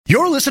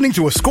You're listening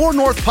to a Score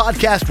North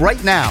podcast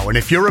right now, and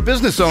if you're a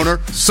business owner,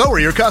 so are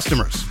your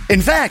customers.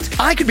 In fact,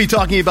 I could be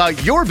talking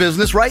about your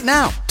business right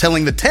now,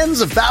 telling the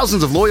tens of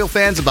thousands of loyal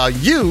fans about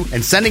you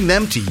and sending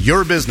them to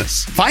your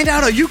business. Find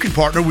out how you can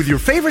partner with your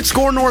favorite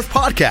Score North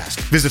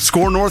podcast. Visit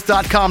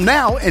scorenorth.com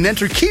now and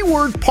enter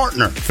keyword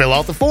partner. Fill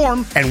out the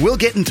form, and we'll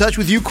get in touch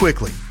with you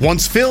quickly.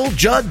 Once Phil,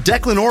 Judd,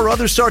 Declan, or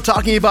others start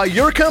talking about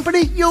your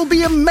company, you'll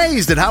be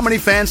amazed at how many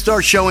fans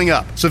start showing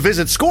up. So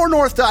visit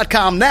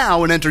scorenorth.com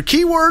now and enter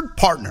keyword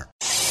partner.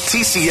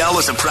 TCL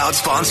is a proud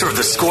sponsor of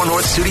the Score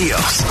North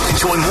Studios.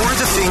 Enjoy more of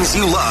the things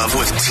you love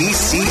with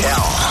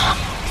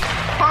TCL.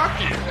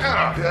 Hockey,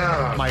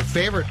 yeah. My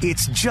favorite.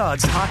 It's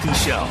Judd's Hockey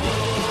Show.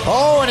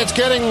 Oh, and it's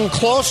getting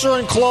closer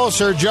and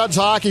closer. Judd's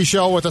Hockey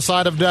Show with a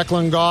side of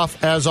Declan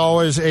Goff. As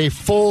always, a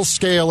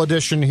full-scale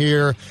edition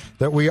here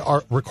that we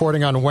are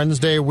recording on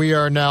Wednesday. We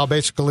are now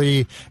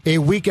basically a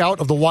week out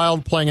of the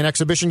Wild playing an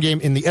exhibition game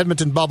in the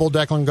Edmonton bubble,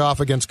 Declan Goff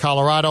against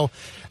Colorado.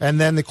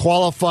 And then the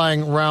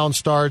qualifying round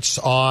starts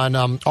on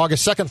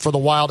August 2nd for the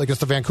Wild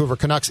against the Vancouver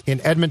Canucks in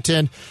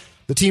Edmonton.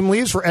 The team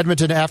leaves for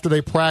Edmonton after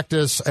they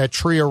practice at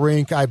Tria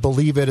Rink. I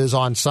believe it is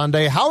on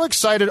Sunday. How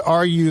excited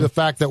are you the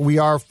fact that we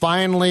are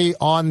finally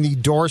on the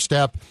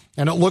doorstep,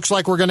 and it looks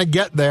like we're going to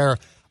get there,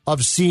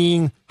 of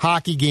seeing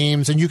hockey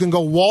games, and you can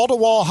go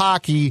wall-to-wall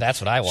hockey.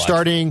 That's what I watch.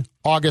 Starting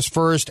August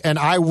 1st. And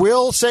I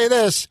will say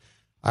this,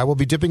 I will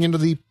be dipping into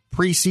the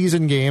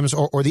preseason games,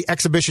 or the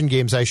exhibition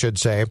games, I should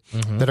say,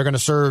 that are going to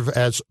serve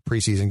as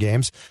preseason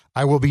games.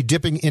 I will be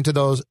dipping into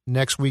those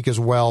next week as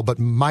well. But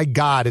my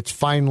God, it's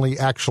finally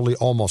actually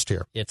almost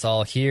here. It's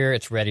all here.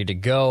 It's ready to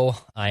go.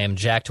 I am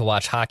jacked to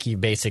watch hockey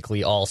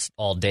basically all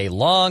day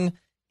long.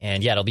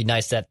 And yeah, it'll be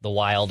nice that the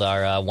Wild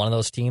are one of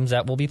those teams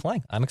that will be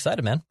playing. I'm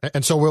excited, man.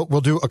 And so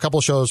we'll do a couple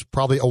of shows,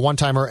 probably a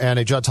one-timer and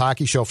a Judd's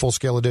Hockey Show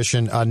full-scale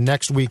edition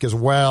next week as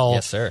well.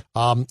 Yes, sir.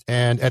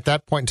 And at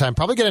that point in time,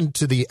 probably get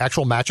into the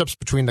actual matchups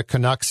between the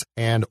Canucks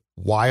and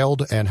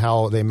Wild and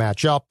how they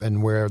match up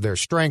and where their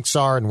strengths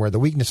are and where the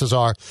weaknesses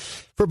are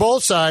for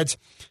both sides.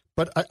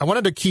 But I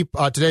wanted to keep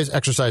today's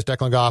exercise,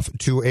 Declan Goff,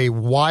 to a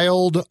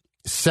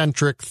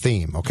Wild-centric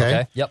theme,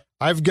 okay? Yep.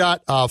 I've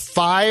got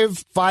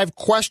five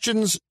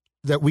questions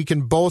that we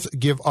can both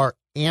give our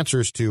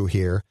answers to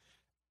here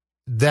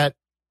that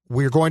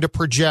we're going to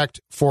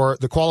project for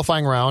the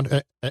qualifying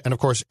round. And of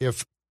course,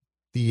 if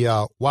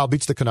the Wild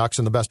beats the Canucks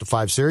in the best of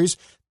 5 series,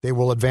 they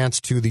will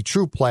advance to the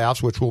true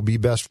playoffs, which will be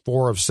best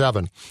 4 of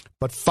 7.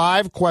 But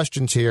 5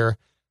 questions here.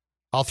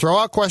 I'll throw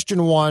out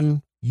question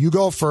 1. You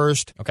go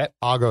first. Okay.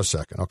 I'll go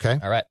second. Okay.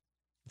 All right.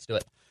 Let's do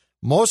it.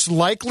 Most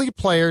likely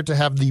player to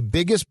have the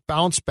biggest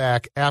bounce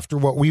back after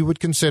what we would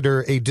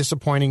consider a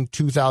disappointing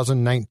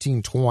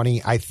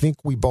 2019-20. I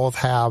think we both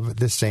have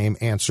the same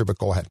answer, but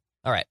go ahead.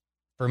 All right.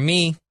 For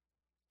me,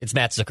 it's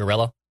Matt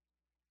Zuccarello.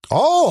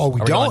 Oh,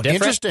 we don't.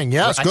 Interesting.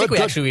 Yes, I good.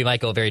 think we might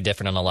go very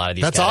different on a lot of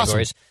these That's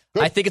categories.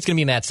 Awesome. I think it's going to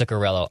be Matt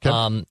Zuccarello.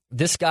 Okay.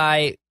 This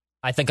guy,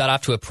 I think, got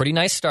off to a pretty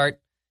nice start.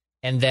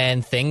 And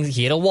then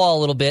he hit a wall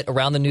a little bit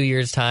around the New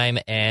Year's time,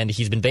 and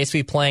he's been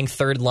basically playing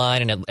third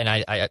line, and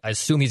I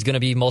assume he's going to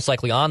be most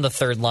likely on the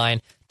third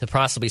line to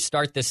possibly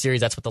start this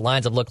series. That's what the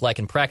lines have looked like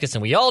in practice,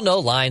 and we all know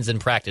lines in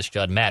practice,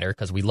 Judd, matter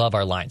because we love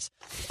our lines.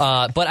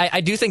 But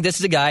I do think this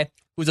is a guy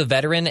who's a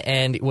veteran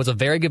and was a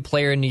very good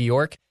player in New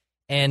York,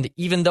 and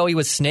even though he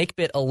was snake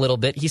bit a little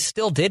bit, he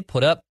still did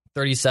put up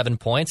 37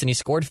 points, and he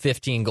scored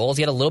 15 goals.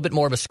 He had a little bit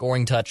more of a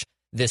scoring touch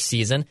this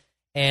season.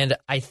 And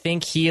I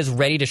think he is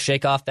ready to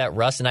shake off that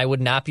rust, and I would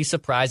not be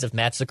surprised if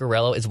Matt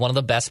Zuccarello is one of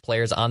the best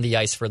players on the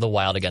ice for the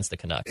Wild against the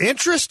Canucks.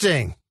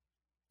 Interesting.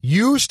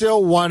 You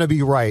still want to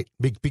be right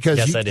because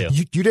yes, I do.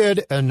 You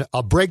did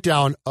a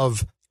breakdown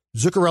of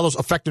Zuccarello's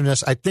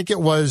effectiveness. I think it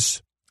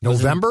was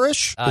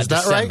November-ish. Is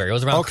that December. right? It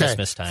was around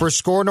Christmas time. For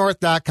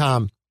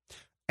ScoreNorth.com.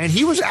 And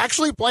he was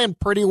actually playing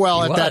pretty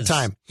well at that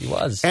time. He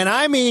was. And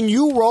I mean,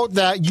 you wrote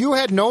that. You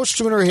had no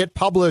sooner hit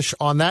publish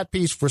on that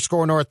piece for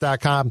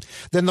ScoreNorth.com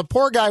than the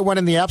poor guy went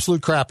in the absolute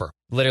crapper.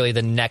 Literally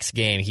the next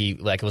game,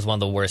 it was one of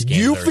the worst games.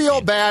 You I've ever feel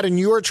seen. bad, and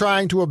you are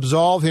trying to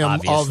absolve him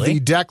Obviously. of the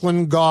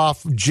Declan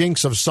Goff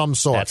jinx of some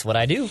sort. That's what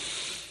I do.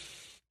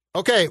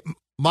 Okay,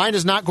 mine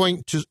is not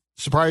going to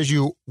surprise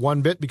you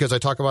one bit because I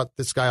talk about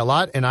this guy a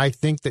lot, and I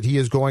think that he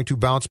is going to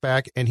bounce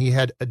back, and he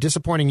had a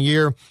disappointing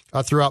year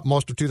throughout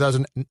most of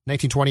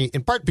 2019-20,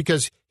 in part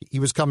because he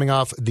was coming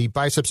off the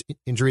biceps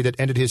injury that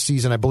ended his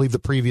season, I believe, the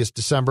previous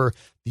December,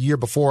 the year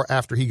before,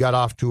 after he got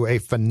off to a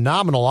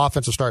phenomenal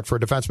offensive start for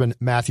defenseman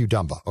Matthew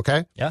Dumba,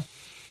 okay? Yeah.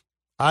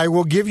 I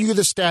will give you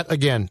the stat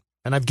again,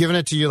 and I've given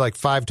it to you like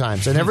 5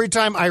 times, and every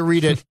time I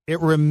read it, it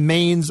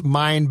remains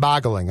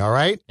mind-boggling, all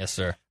right? Yes,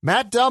 sir.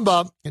 Matt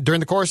Dumba, during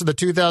the course of the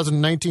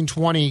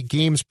 2019-20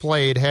 games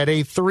played, had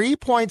a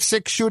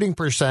 3.6 shooting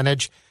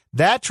percentage.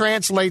 That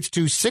translates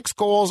to 6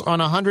 goals on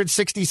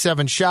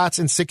 167 shots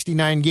in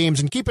 69 games.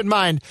 And keep in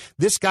mind,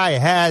 this guy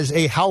has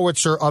a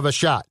howitzer of a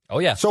shot. Oh,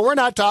 yeah. So we're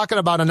not talking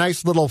about a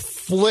nice little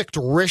flicked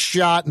wrist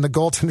shot and the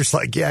goaltender's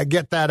like, yeah,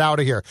 get that out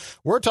of here.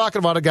 We're talking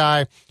about a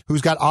guy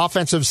who's got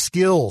offensive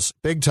skills,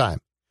 big time.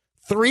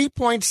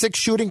 3.6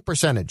 shooting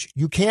percentage.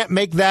 You can't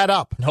make that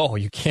up. No,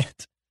 you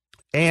can't.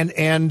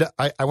 And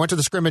I went to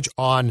the scrimmage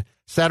on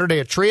Saturday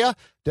at Tria.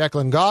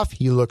 Declan Goff,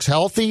 he looks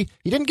healthy.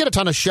 He didn't get a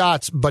ton of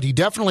shots, but he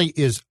definitely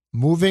is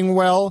moving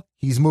well.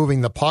 He's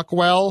moving the puck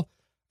well.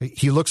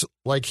 He looks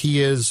like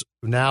he is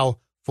now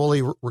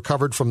fully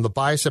recovered from the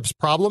biceps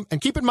problem.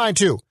 And keep in mind,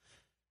 too,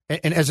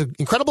 and as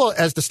incredible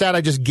as the stat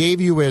I just gave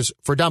you is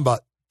for Dumba,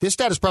 this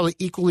stat is probably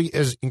equally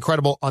as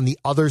incredible on the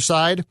other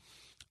side.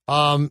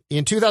 In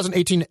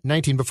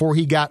 2018-19, before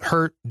he got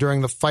hurt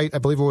during the fight, I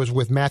believe it was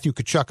with Matthew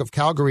Tkachuk of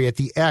Calgary at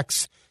the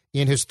X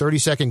in his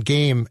 32nd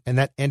game, and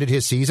that ended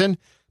his season.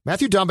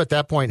 Matthew Dumba at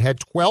that point had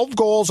 12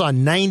 goals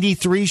on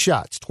 93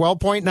 shots,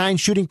 12.9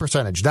 shooting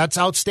percentage. That's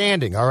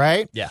outstanding, all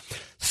right? Yeah.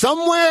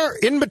 Somewhere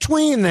in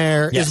between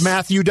there is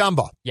Matthew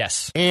Dumba.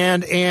 Yes.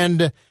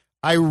 And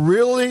I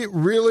really,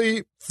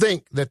 really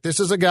think that this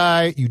is a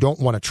guy you don't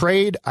want to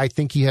trade. I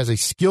think he has a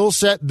skill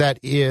set that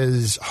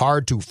is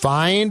hard to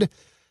find.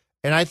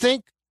 And I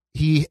think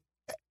he,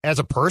 as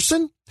a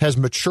person, has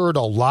matured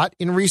a lot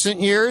in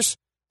recent years.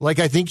 Like,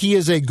 I think he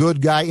is a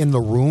good guy in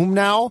the room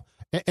now.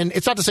 And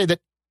it's not to say that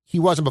he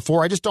wasn't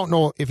before. I just don't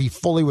know if he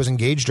fully was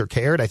engaged or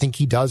cared. I think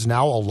he does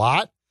now a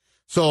lot.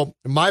 So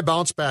my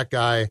bounce back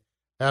guy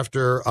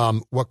after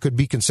what could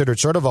be considered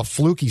sort of a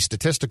fluky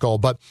statistical,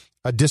 but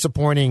a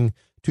disappointing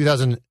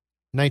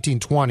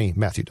 2019-20,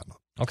 Matthew Dumba.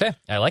 Okay,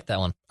 I like that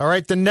one. All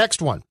right, the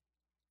next one.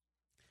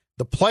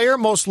 The player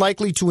most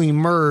likely to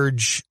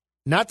emerge,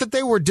 not that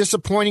they were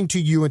disappointing to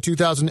you in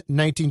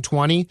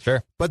 2019-20,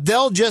 sure, but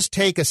they'll just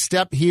take a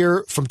step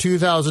here from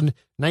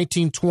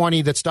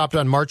 2019-20 that stopped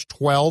on March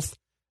 12th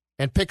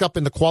and pick up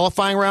in the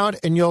qualifying round,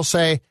 and you'll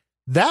say,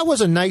 that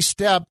was a nice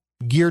step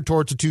geared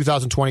towards the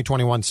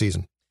 2020-21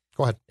 season.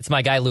 Go ahead. It's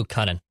my guy, Luke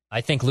Cunnin.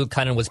 I think Luke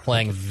Cunnin was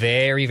playing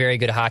very, very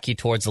good hockey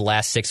towards the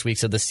last 6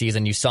 weeks of the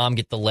season. You saw him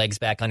get the legs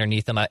back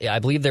underneath him. I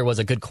believe there was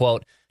a good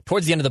quote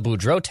towards the end of the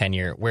Boudreau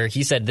tenure where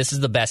he said this is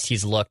the best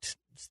he's looked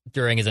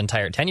during his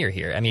entire tenure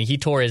here. I mean, he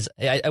tore his,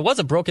 it was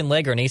a broken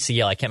leg or an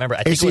ACL. I can't remember.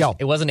 I think ACL.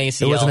 It was an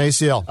ACL. It was an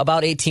ACL.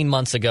 About 18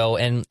 months ago.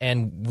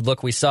 And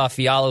look, we saw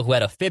Fiala, who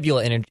had a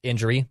fibula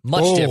injury,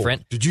 much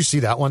different. Did you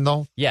see that one,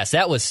 though? Yes,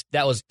 that was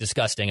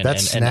disgusting and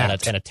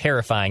a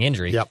terrifying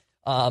injury. Yep.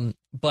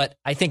 But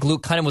I think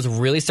Luke Cunnin was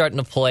really starting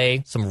to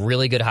play some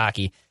really good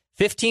hockey.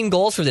 15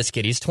 goals for this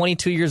kid. He's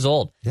 22 years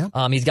old.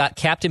 Yeah. He's got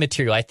captain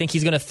material. I think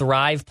he's going to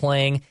thrive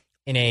playing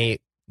in a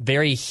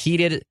very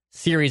heated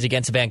series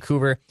against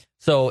Vancouver.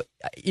 So,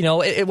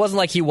 it wasn't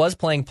like he was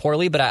playing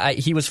poorly, but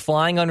he was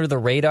flying under the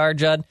radar,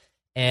 Judd.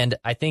 And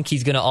I think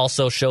he's going to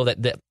also show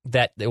that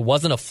it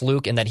wasn't a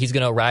fluke and that he's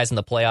going to rise in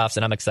the playoffs,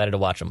 and I'm excited to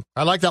watch him.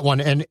 I like that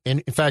one. And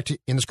in fact,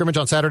 in the scrimmage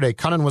on Saturday,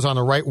 Cunnin was on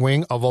the right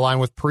wing of the line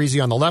with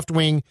Parisi on the left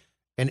wing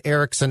and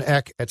Eriksson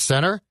Ek at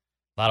center.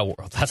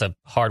 That's a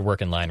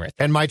hard-working line right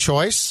there. And my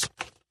choice,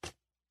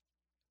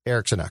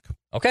 Eriksson Ek.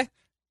 Okay.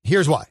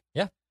 Here's why.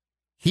 Yeah.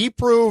 He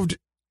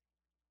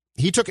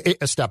took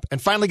a step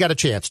and finally got a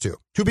chance to.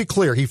 To be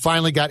clear, he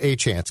finally got a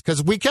chance.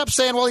 Because we kept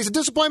saying, well, he's a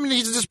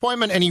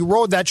disappointment, and he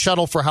rode that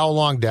shuttle for how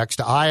long, Dex?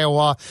 To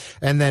Iowa,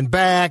 and then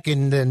back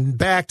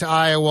to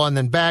Iowa, and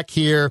then back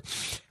here.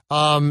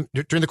 During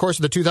the course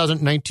of the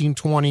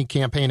 2019-20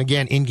 campaign,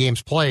 again, in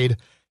games played,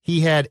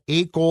 he had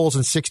 8 goals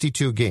in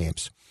 62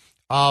 games.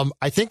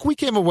 I think we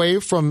came away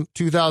from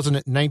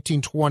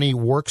 2019-20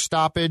 work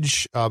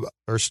stoppage,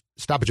 or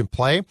stoppage in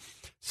play,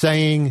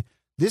 saying,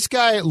 this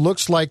guy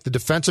looks like the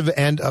defensive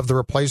end of the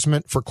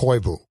replacement for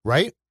Koivu,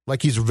 right?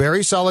 Like, he's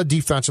very solid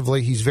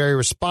defensively. He's very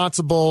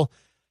responsible.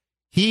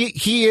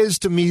 He is,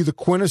 to me, the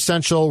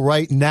quintessential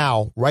right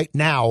now,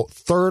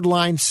 third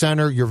line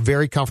center. You're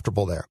very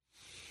comfortable there.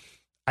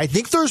 I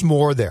think there's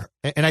more there.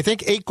 And I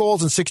think 8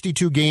 goals in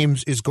 62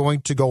 games is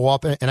going to go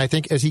up. And I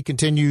think as he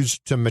continues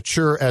to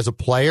mature as a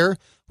player,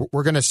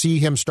 we're going to see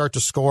him start to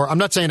score. I'm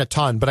not saying a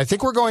ton, but I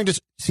think we're going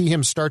to see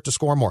him start to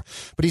score more.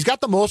 But he's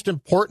got the most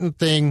important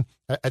thing.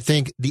 I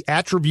think the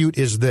attribute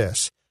is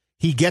this.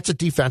 He gets it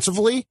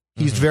defensively.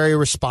 He's very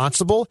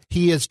responsible.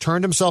 He has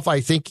turned himself,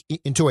 I think,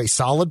 into a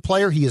solid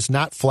player. He is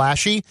not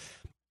flashy.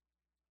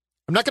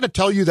 I'm not going to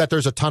tell you that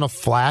there's a ton of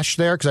flash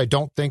there because I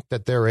don't think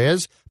that there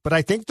is, but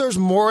I think there's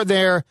more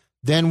there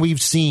than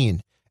we've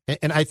seen.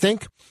 And I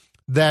think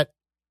that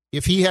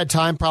if he had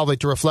time probably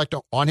to reflect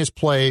on his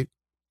play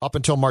up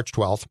until March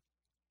 12th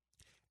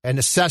and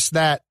assess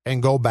that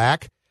and go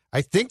back,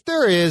 I think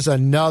there is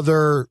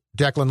another,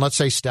 Declan, let's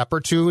say step or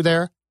two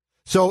there.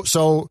 So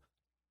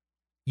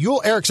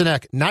Joel Eriksson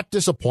Ek, not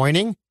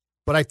disappointing,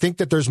 but I think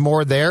that there's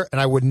more there, and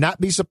I would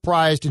not be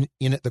surprised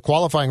in the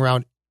qualifying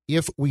round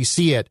if we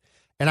see it.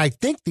 And I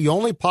think the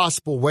only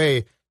possible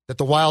way that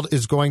the Wild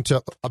is going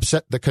to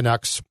upset the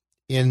Canucks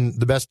in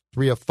the best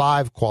 3 of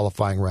 5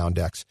 qualifying round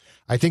decks,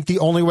 I think the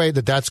only way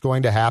that that's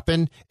going to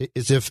happen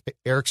is if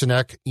Eriksson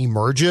Ek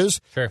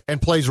emerges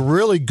and plays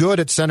really good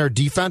at center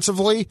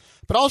defensively,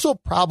 but also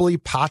probably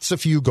pots a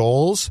few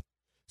goals.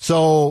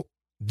 So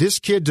this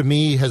kid, to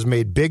me, has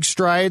made big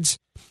strides.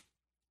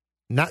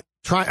 Not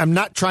I'm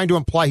not trying to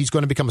imply he's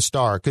going to become a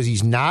star because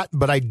he's not,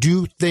 but I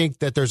do think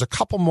that there's a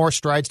couple more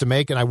strides to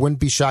make, and I wouldn't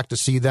be shocked to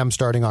see them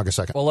starting August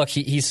 2nd. Well, look,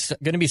 he's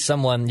going to be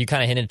someone, you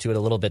kind of hinted to it a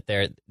little bit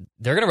there.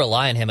 They're going to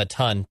rely on him a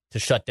ton to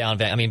shut down.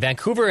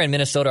 Vancouver and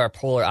Minnesota are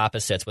polar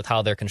opposites with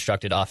how they're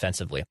constructed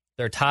offensively.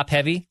 They're top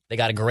heavy. They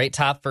got a great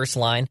top first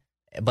line,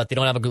 but they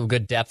don't have a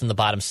good depth in the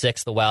bottom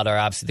six. The Wild are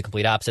obviously the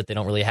complete opposite. They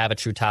don't really have a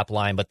true top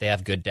line, but they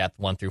have good depth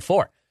 1 through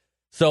 4.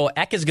 So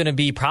Ek is going to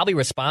be probably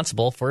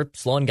responsible for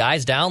slowing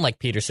guys down like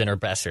Peterson or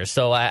Besser.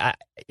 So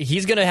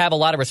he's going to have a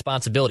lot of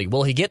responsibility.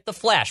 Will he get the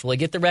flash? Will he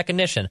get the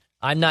recognition?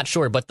 I'm not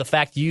sure. But the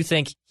fact you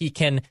think he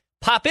can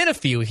pop in a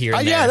few here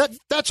and there. Yeah,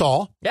 that's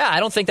all. Yeah,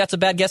 I don't think that's a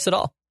bad guess at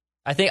all.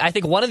 I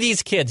think one of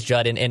these kids,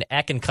 Judd, and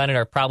Ek and Cunnin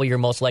are probably your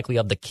most likely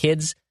of the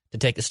kids to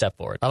take the step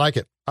forward. I like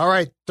it. All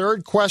right,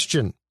 third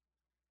question.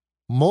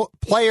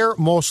 Player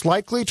most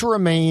likely to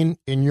remain,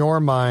 in your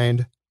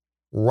mind,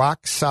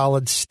 rock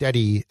solid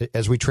steady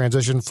as we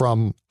transition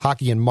from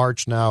hockey in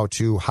March now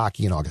to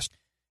hockey in August?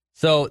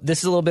 So this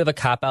is a little bit of a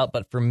cop-out,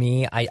 but for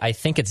me, I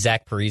think it's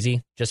Zach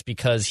Parise, just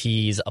because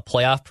he's a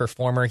playoff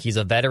performer. He's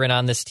a veteran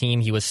on this team.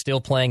 He was still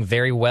playing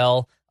very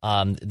well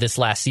this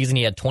last season.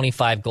 He had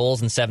 25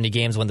 goals in 70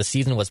 games when the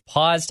season was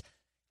paused.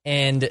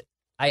 And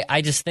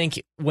I just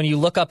think when you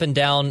look up and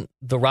down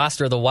the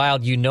roster of the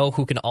Wild, you know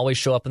who can always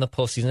show up in the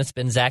postseason. It's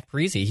been Zach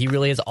Parise. He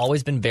really has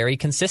always been very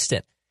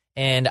consistent.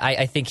 And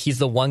I think he's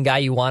the one guy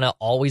you want to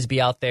always be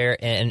out there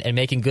and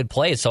making good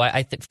plays. So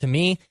I think to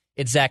me,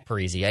 it's Zach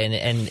Parise.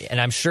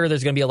 And I'm sure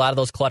there's going to be a lot of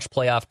those clutch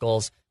playoff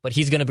goals, but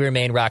he's going to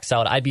remain rock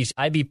solid.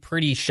 I'd be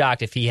pretty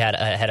shocked if he had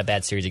a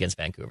bad series against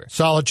Vancouver.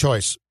 Solid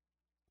choice,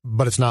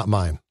 but it's not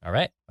mine. All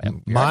right.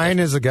 Mine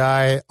is a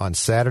guy on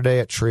Saturday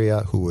at Tria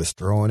who was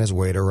throwing his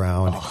weight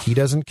around. Oh. He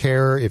doesn't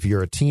care if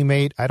you're a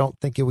teammate. I don't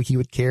think he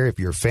would care if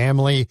you're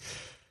family.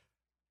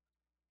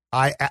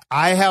 I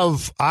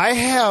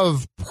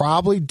have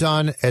probably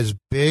done as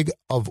big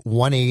of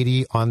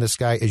 180 on this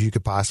guy as you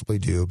could possibly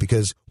do,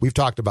 because we've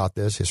talked about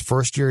this. His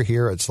first year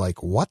here, it's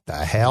like, what the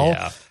hell?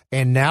 Yeah.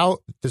 And now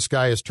this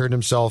guy has turned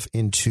himself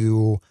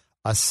into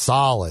a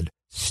solid,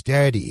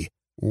 steady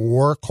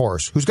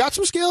workhorse who's got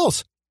some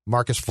skills.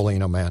 Marcus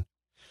Foligno, man.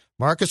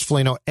 Marcus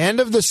Foligno,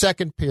 end of the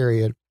second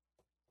period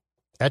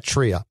at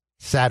Tria,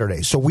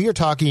 Saturday. So we are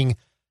talking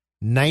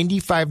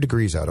 95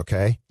 degrees out,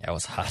 okay? That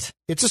was hot.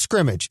 It's a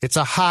scrimmage. It's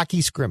a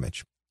hockey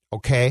scrimmage,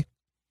 okay?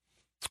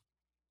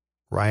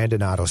 Ryan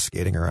Donato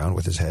skating around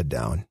with his head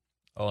down.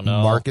 Oh,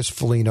 no. Marcus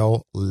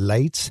Foligno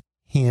lights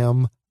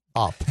him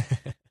up.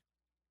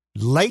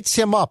 Lights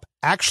him up.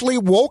 Actually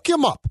woke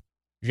him up.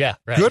 Yeah,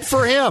 right. Good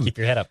for him. Keep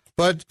your head up.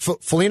 But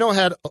Foligno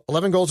had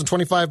 11 goals and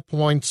 25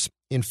 points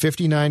in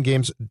 59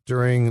 games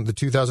during the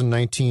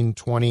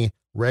 2019-20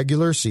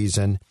 regular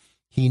season.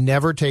 He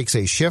never takes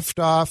a shift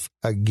off,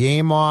 a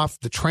game off.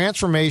 The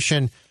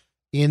transformation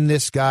in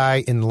this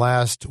guy in the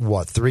last,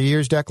 3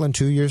 years, Declan?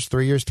 2 years,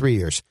 3 years, 3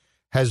 years,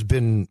 has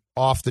been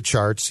off the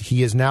charts.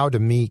 He is now, to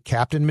me,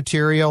 captain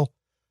material.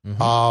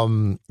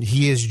 Mm-hmm.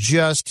 He is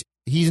just,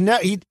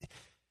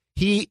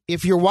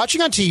 if you're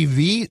watching on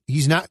TV,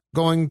 he's not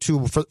going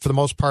to, for the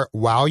most part,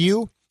 wow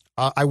you.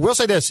 I will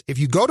say this, if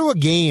you go to a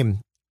game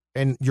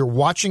and you're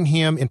watching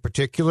him in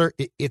particular,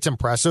 it's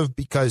impressive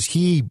because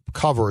he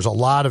covers a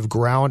lot of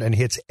ground and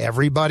hits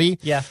everybody.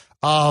 Yeah,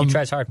 he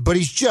tries hard. But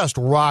he's just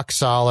rock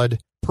solid.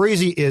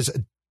 Parise is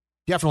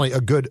definitely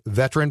a good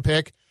veteran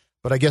pick,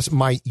 but I guess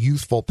my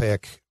youthful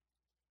pick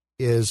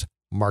is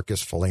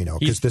Marcus Foligno,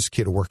 because this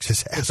kid works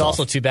his ass off. It's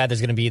also too bad there's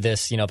going to be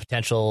this,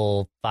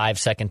 potential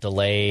 5-second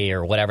delay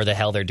or whatever the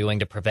hell they're doing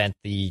to prevent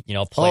the,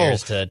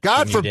 players to.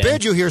 God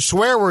forbid you hear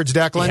swear words,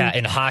 Declan. Yeah,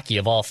 in hockey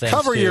of all things.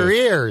 Cover your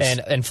ears.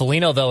 And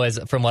Foligno, though,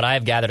 is, from what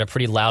I've gathered, a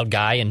pretty loud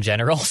guy in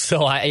general.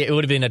 So it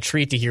would have been a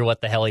treat to hear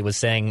what the hell he was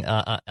saying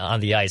on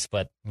the ice.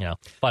 But,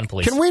 fun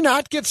police. Can we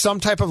not get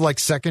some type of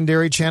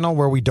secondary channel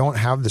where we don't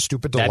have the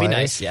stupid delay? That'd be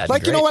nice. Yeah,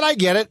 you know what? I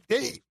get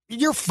it.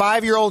 Your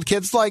 5-year-old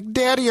kid's like,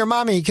 Daddy or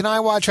Mommy, can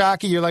I watch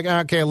hockey? You're like,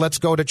 okay, let's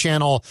go to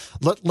channel.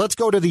 Let's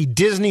go to the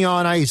Disney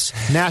on Ice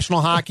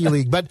National Hockey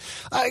League. But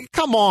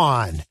come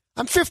on,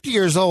 I'm 50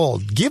 years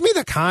old. Give me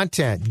the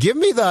content. Give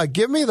me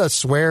the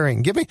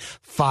swearing. Give me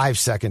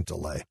 5-second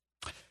delay.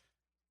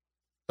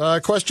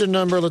 Question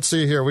number. Let's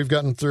see here. We've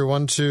gotten through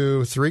 1,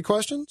 2, 3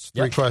 questions.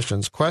 Yep. 3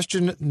 questions.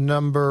 Question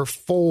number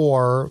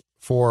 4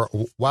 for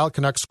Wild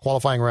Canucks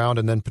qualifying round,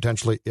 and then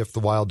potentially if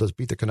the Wild does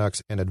beat the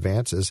Canucks and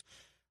advances.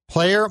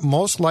 Player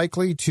most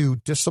likely to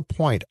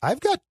disappoint. I've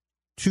got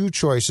 2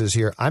 choices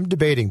here. I'm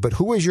debating, but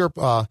who is your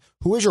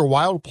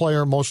Wild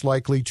player most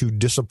likely to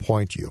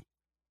disappoint you?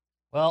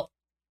 Well,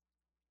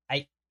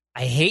 I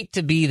hate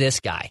to be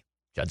this guy,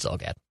 Judd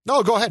Zulgad.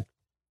 No, go ahead.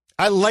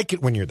 I like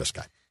it when you're this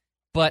guy.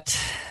 But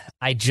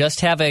I just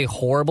have a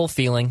horrible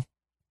feeling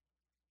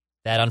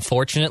that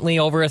unfortunately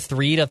over a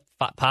 3 to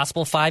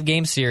possible 5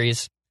 game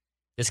series,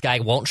 this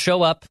guy won't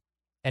show up.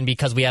 And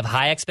because we have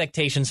high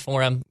expectations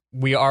for him,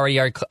 we already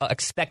are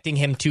expecting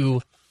him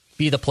to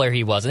be the player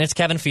he was. And it's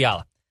Kevin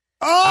Fiala.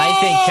 I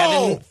think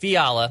Kevin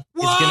Fiala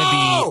is going to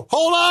be...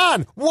 Hold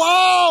on.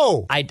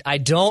 Whoa! I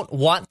don't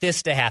want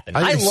this to happen.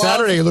 I think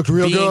Saturday he looked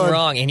real being good.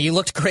 Wrong, and he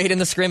looked great in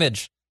the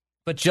scrimmage.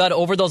 But Judd,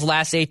 over those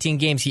last 18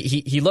 games,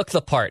 he looked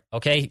the part,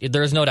 okay?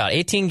 There's no doubt.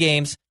 18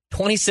 games,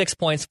 26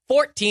 points,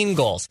 14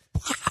 goals.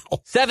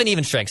 Wow. 7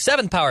 even strength,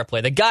 7 power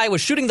play. The guy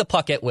was shooting the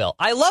puck at will.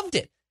 I loved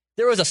it.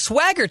 There was a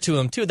swagger to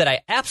him, too, that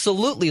I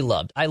absolutely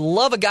loved. I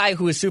love a guy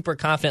who is super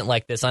confident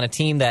like this on a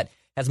team that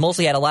has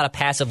mostly had a lot of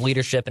passive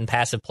leadership and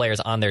passive players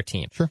on their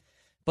team. Sure.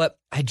 But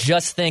I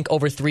just think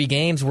over 3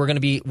 games we're going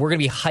to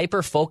be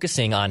hyper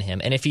focusing on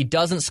him. And if he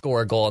doesn't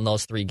score a goal in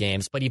those 3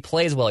 games, but he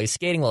plays well, he's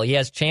skating well, he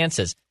has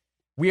chances,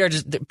 we are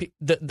just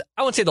I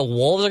wouldn't say the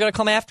Wolves are going to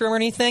come after him or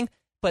anything,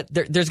 but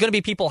there's going to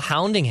be people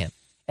hounding him.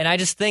 And I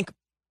just think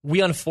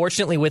we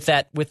unfortunately with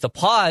the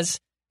pause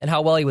and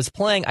how well he was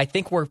playing, I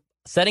think we're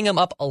setting him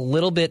up a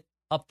little bit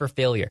up for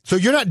failure. So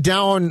you're not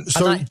down.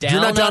 So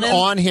you're not down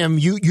on him.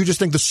 You just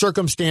think the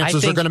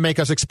circumstances are going to make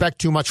us expect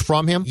too much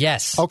from him.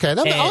 Yes. Okay.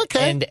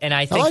 Okay. And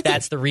I think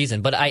that's the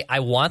reason. But I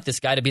want this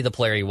guy to be the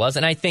player he was,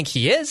 and I think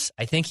he is.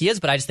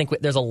 But I just think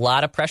there's a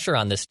lot of pressure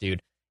on this dude.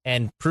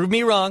 And prove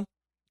me wrong.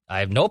 I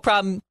have no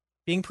problem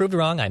being proved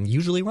wrong. I'm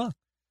usually wrong.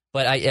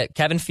 But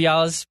Kevin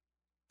Fiala's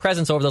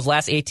presence over those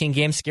last 18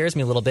 games scares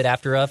me a little bit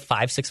after a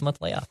 5-6 month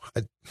layoff.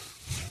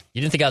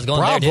 You didn't think I was going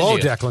there, did you? Bravo,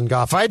 Declan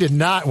Goff. I did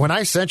not. When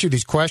I sent you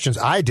these questions,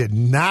 I did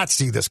not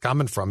see this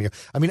coming from you.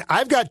 I mean,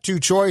 I've got 2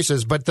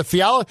 choices, but the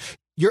Fiala,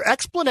 your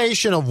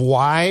explanation of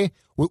why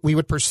we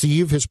would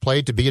perceive his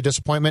play to be a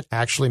disappointment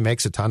actually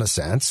makes a ton of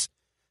sense.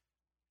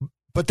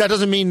 But that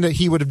doesn't mean that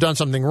he would have done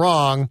something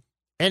wrong.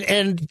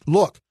 And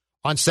look,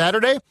 on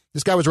Saturday,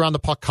 this guy was around the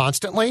puck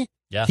constantly.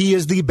 Yeah. He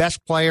is the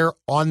best player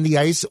on the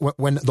ice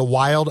when the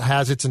Wild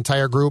has its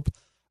entire group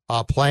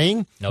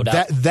playing. No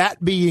doubt.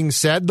 That being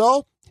said,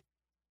 though,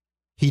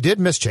 he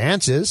did miss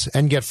chances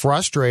and get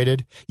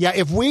frustrated. Yeah,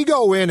 if we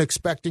go in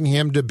expecting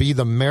him to be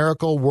the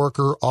miracle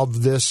worker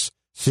of this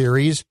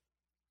series,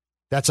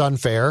 that's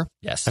unfair.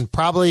 Yes. And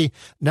probably,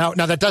 now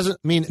that doesn't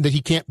mean that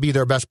he can't be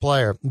their best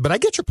player, but I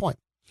get your point.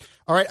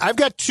 All right, I've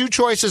got 2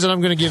 choices, and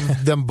I'm going to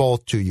give them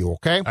both to you,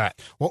 okay? All right.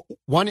 Well,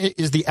 one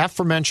is the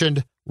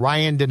aforementioned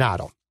Ryan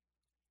Donato,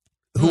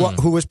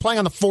 who was playing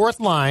on the 4th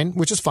line,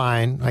 which is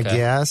fine, I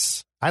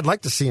guess. I'd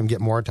like to see him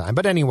get more time.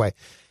 But anyway,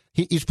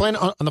 he's playing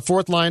on the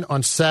 4th line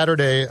on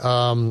Saturday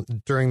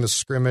during the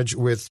scrimmage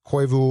with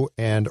Koivu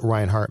and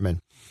Ryan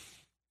Hartman.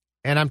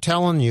 And I'm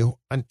telling you,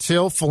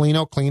 until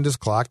Foligno cleaned his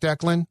clock,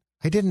 Declan,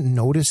 I didn't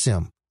notice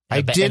him.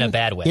 In a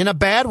bad way. In a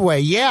bad way,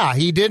 yeah.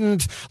 He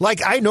didn't.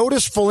 Like, I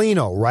noticed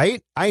Foligno,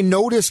 right? I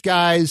noticed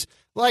guys,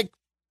 like,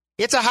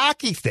 it's a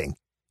hockey thing.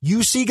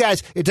 You see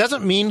guys, it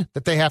doesn't mean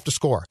that they have to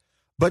score.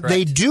 But Correct.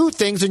 They do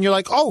things, and you're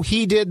like, oh,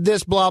 he did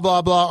this, blah,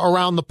 blah, blah,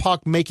 around the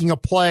puck, making a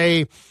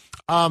play.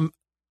 I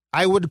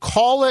would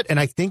call it, and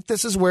I think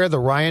this is where the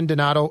Ryan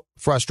Donato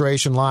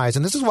frustration lies,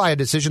 and this is why a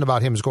decision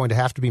about him is going to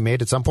have to be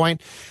made at some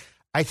point.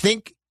 I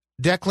think,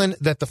 Declan,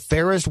 that the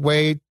fairest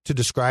way to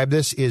describe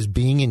this is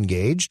being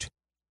engaged.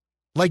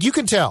 Like, you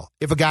can tell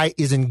if a guy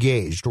is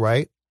engaged,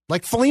 right?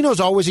 Like, Foligno's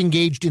always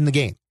engaged in the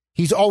game.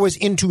 He's always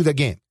into the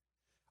game.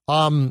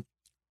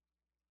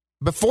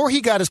 Before he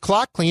got his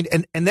clock cleaned,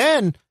 and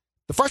then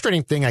the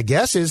frustrating thing, I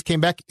guess, is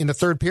came back in the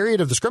 3rd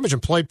period of the scrimmage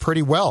and played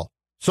pretty well.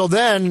 So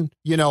then,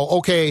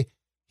 okay,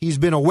 he's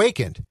been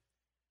awakened.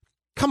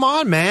 Come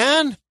on,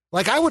 man.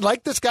 Like, I would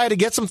like this guy to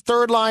get some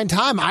 3rd line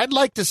time. I'd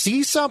like to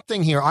see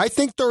something here. I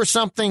think there's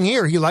something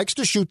here. He likes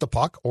to shoot the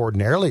puck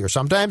ordinarily or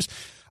sometimes.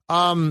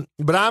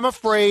 But I'm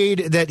afraid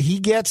that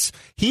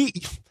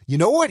you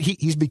know what?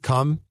 He's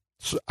become,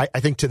 I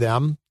think to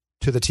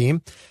the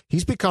team,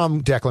 he's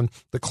become, Declan,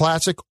 the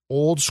classic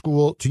old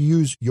school, to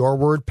use your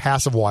word,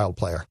 passive Wild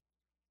player.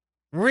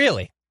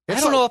 Really? I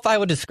don't know if I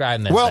would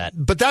describe him as that.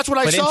 But that's what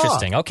I saw.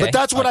 Interesting. Okay. But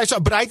that's what I saw.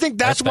 But I think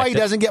that's why he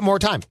doesn't get more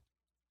time.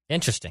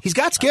 Interesting. He's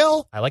got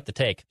skill. I like the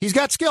take. He's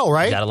got skill,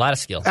 right? He's got a lot of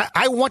skill.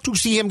 I want to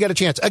see him get a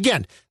chance.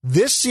 Again,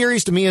 this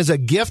series to me is a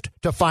gift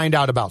to find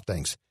out about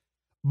things.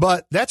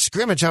 But that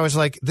scrimmage, I was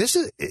like, this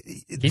is...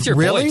 He's your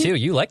really? boy, too.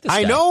 You like this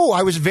guy. I know.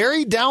 I was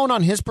very down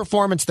on his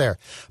performance there.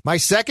 My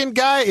second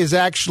guy is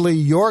actually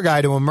your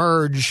guy to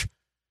emerge,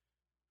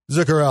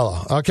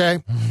 Zuccarello,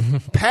 okay?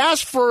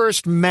 Pass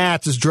first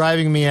Mats is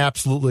driving me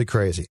absolutely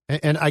crazy.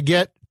 And I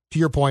get, to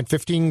your point,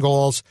 15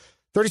 goals,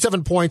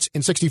 37 points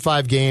in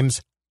 65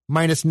 games,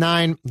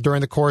 -9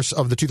 during the course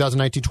of the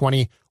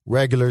 2019-20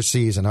 regular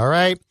season, all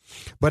right?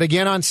 But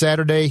again, on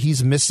Saturday,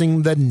 he's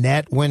missing the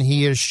net when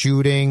he is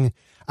shooting.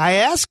 I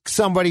asked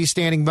somebody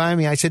standing by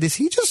me, I said, is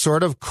he just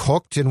sort of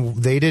cooked and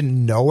they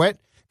didn't know it?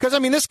 Because, I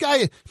mean, this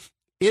guy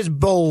is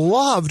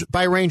beloved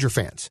by Ranger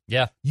fans.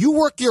 Yeah. You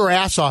work your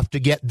ass off to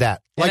get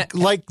that.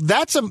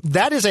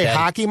 That is a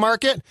hockey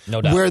market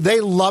where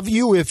they love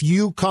you if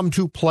you come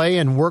to play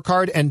and work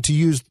hard and, to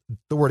use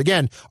the word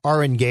again,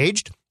 are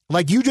engaged.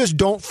 Like, you just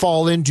don't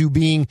fall into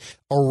being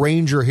a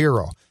Ranger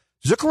hero.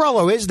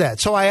 Zuccarello is that.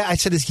 So I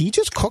said, is he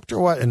just cooked or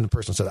what? And the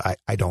person said,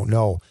 I don't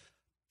know.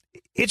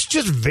 It's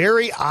just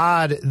very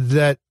odd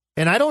that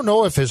And I don't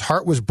know if his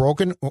heart was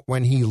broken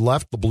when he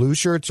left the Blue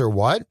Shirts or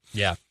what.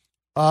 Yeah.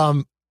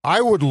 I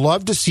would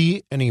love to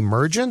see an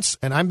emergence,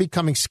 and I'm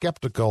becoming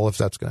skeptical if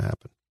that's going to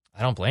happen.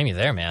 I don't blame you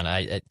there, man.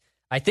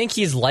 I think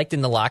he's liked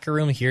in the locker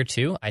room here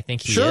too. I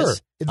think he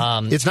is.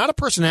 It's not a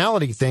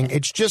personality thing.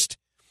 It's just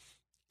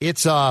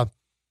it's not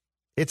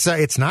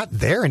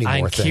there anymore.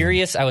 I'm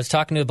curious. I was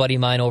talking to a buddy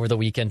of mine over the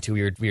weekend too.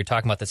 We were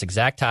talking about this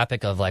exact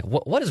topic of like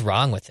what is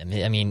wrong with him.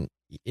 I mean,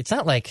 it's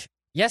not like,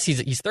 yes,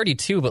 he's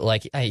 32, but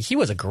like he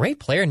was a great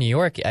player in New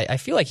York. I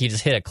feel like he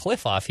just hit a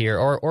cliff off here,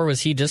 or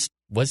was he just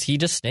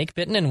snake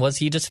bitten, and was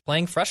he just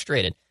playing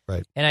frustrated?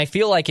 Right. And I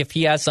feel like if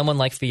he has someone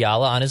like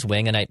Fiala on his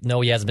wing, and I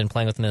know he hasn't been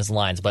playing with him in his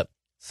lines, but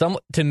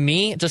to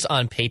me, just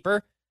on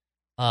paper,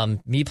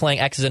 me playing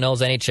X's and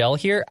O's NHL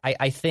here,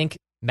 I think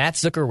Matt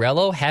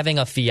Zuccarello having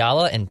a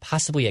Fiala and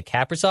possibly a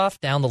Kaprizov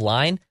down the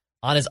line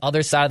on his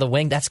other side of the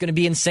wing, that's going to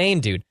be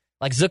insane, dude.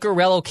 Like,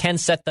 Zuccarello can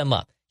set them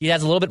up. He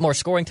has a little bit more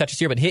scoring touches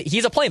here, but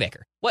he's a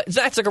playmaker.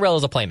 Zach Zuccarello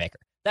is a playmaker.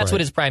 That's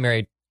what his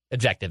primary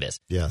objective is.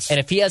 Yes. And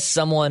if he has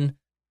someone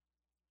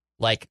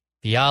like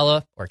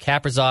Fiala or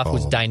Kaprizov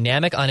who's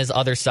dynamic on his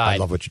other side, I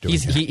love what you're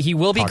doing. He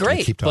will be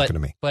great. Keep talking to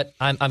me. But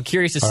I'm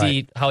curious to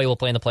see how he will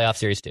play in the playoff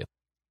series too.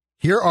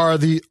 Here are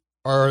the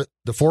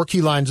 4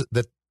 key lines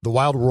that the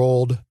Wild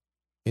rolled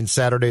in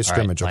Saturday's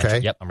scrimmage. Right, okay.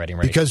 Yep, I'm ready.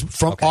 Because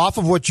off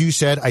of what you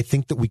said, I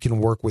think that we can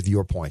work with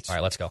your points. All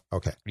right, let's go.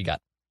 Okay. What do you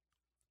got?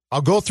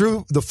 I'll go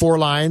through the 4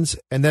 lines,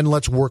 and then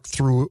let's work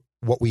through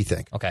what we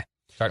think. Okay.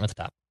 Starting with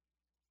the top.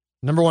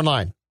 Number 1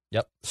 line.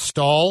 Yep.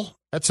 Stahl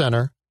at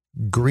center,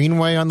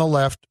 Greenway on the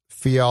left,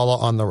 Fiala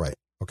on the right.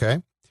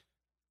 Okay.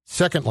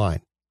 Second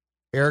line.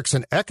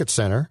 Eriksson Ek at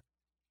center,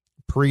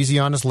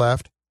 Parise on his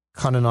left,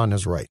 Cunnin on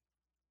his right.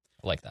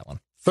 I like that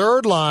one.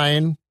 Third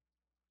line.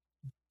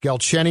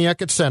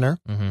 Galchenyuk at center,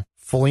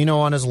 Foligno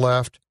on his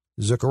left,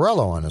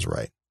 Zuccarello on his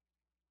right.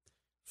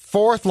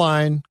 Fourth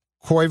line.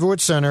 Koivu at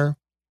center,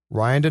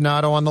 Ryan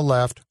Donato on the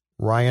left,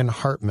 Ryan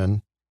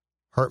Hartman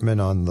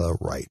on the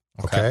right.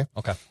 Okay.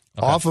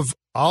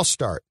 I'll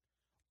start.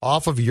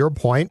 Off of your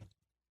point,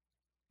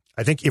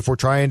 I think if we're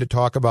trying to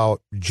talk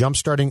about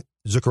jump-starting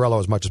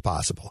Zuccarello as much as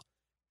possible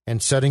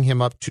and setting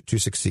him up to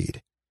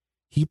succeed,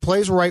 he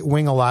plays right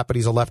wing a lot, but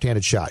he's a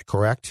left-handed shot,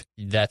 correct?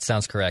 That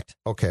sounds correct.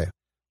 Okay.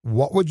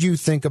 What would you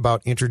think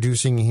about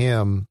introducing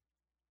him?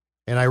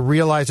 And I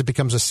realize it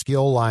becomes a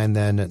skill line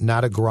then,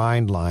 not a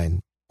grind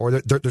line, or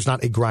there's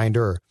not a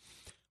grinder.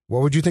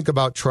 What would you think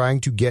about trying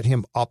to get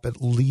him up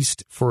at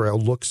least for a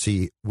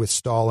look-see with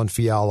Stahl and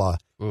Fiala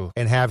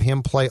and have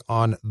him play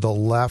on the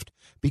left?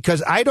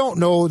 Because I don't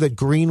know that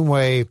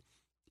Greenway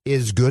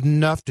is good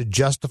enough to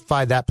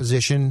justify that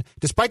position,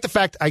 despite the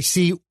fact I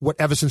see what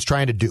Evason's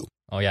trying to do.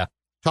 Oh, yeah.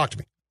 Talk to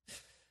me.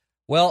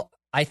 Well,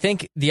 I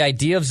think the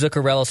idea of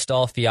Zuccarello,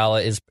 Stahl,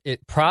 Fiala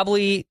it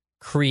probably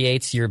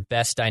creates your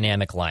best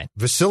dynamic line.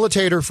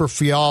 Facilitator for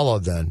Fiala,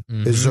 then,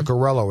 is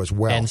Zuccarello as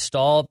well. And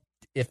Stahl,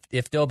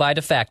 if though by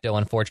de facto,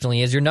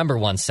 unfortunately, is your number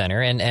 1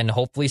 center and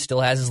hopefully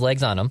still has his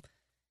legs on him.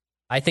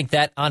 I think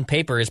that on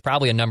paper is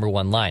probably a number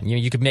 1 line.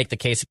 You could make the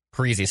case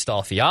Parise,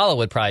 Stahl, Fiala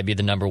would probably be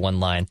the number 1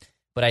 line,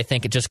 but I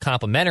think it just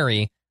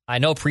complementary. I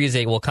know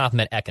Parise will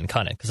complement Ek and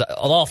Cunnin because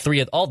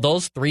all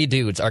those 3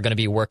 dudes are going to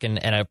be working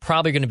and are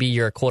probably going to be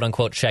your quote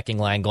unquote checking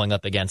line going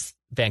up against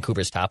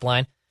Vancouver's top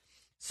line.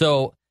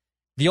 So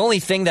the only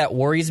thing that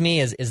worries me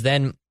is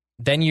then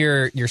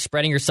you're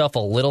spreading yourself a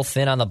little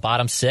thin on the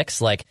bottom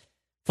 6. Like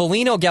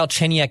Foligno,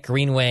 Galchenyuk,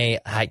 Greenway,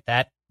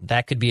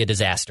 that could be a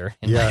disaster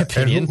in my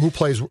opinion. And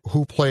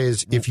who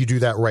plays if you do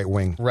that right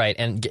wing? Right,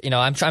 and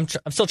I'm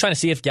still trying to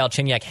see if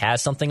Galchenyuk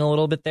has something a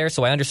little bit there.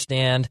 So I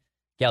understand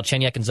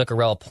Galchenyuk and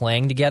Zuccarello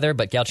playing together,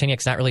 but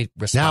Galchenyuk's not really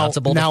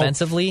responsible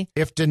defensively.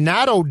 If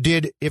Donato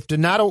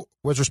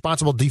was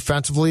responsible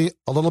defensively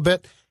a little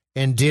bit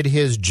and did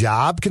his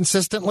job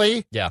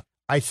consistently,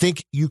 I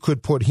think you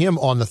could put him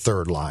on the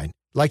third line.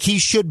 Like he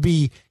should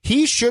be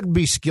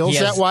skill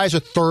set wise a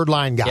third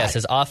line guy. Yes,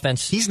 his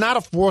offense. He's not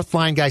a fourth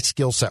line guy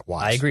skill set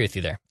wise. I agree with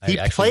you there. He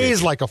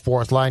plays like a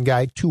fourth line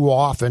guy too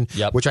often,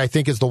 which I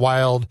think is the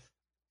Wild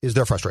is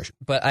their frustration.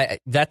 But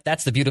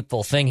that's the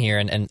beautiful thing here,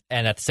 and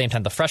at the same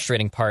time the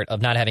frustrating part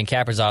of not having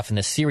Kaprizov in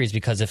this series,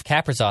 because if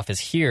Kaprizov is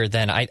here,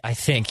 then I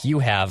think you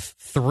have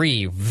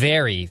 3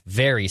 very,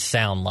 very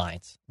sound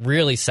lines,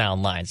 really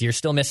sound lines. You're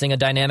still missing a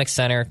dynamic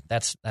center.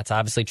 That's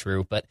obviously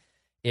true, but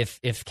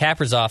if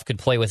Kaprizov could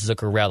play with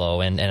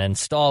Zuccarello and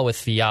install with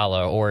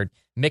Fiala or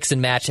mix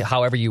and match it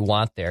however you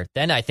want there,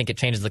 then I think it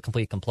changes the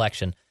complete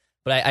complexion.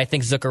 But I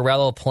think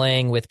Zuccarello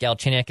playing with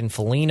Galchenyuk and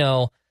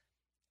Foligno,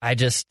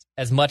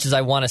 as much as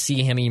I want to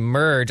see him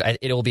emerge,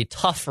 it will be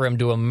tough for him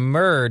to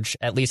emerge,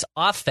 at least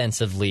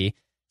offensively,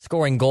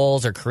 scoring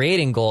goals or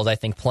creating goals, I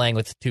think, playing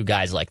with 2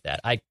 guys like that.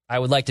 I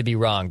would like to be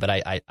wrong, but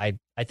I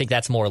think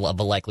that's more of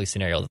a likely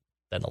scenario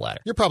than the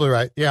latter. You're probably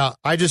right. Yeah,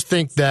 I just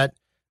think that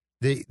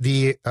the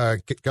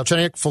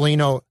Galchenyuk,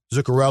 Foligno,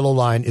 Zuccarello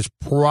line is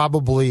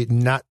probably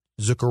not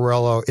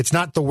Zuccarello. It's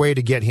not the way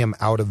to get him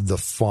out of the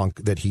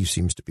funk that he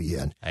seems to be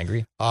in. I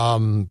agree.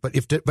 But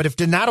if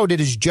Donato did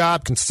his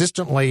job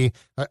consistently,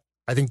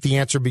 I think the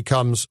answer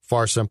becomes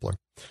far simpler.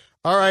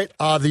 All right,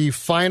 the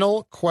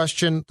final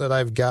question that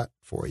I've got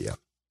for you,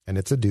 and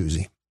it's a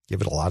doozy.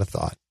 Give it a lot of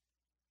thought.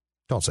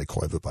 Don't say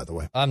Koivu, by the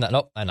way. I'm not.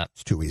 Nope, I'm not.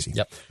 It's too easy.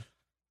 Yep.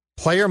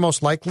 Player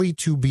most likely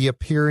to be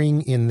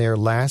appearing in their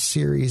last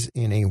series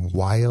in a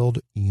Wild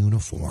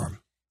uniform.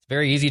 It's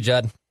very easy,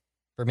 Judd,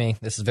 for me.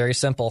 This is very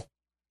simple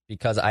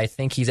because I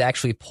think he's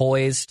actually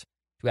poised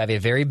to have a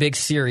very big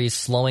series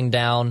slowing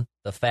down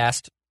the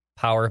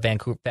fast-moving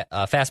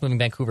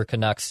Vancouver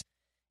Canucks,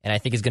 and I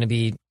think he's going to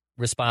be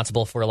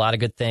responsible for a lot of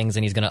good things,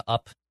 and he's going to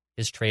up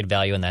his trade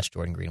value, and that's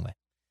Jordan Greenway.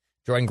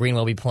 Jordan Greenway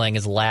will be playing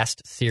his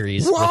last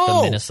series with the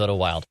Minnesota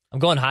Wild. I'm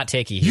going hot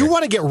takey here. You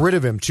want to get rid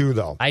of him, too,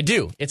 though. I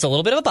do. It's a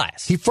little bit of a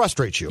bias. He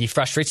frustrates you. He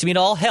frustrates me to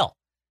all hell.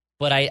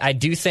 But I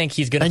do think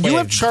he's going to play. And you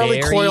have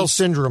Charlie Coyle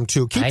syndrome,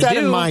 too. Keep that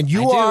in mind.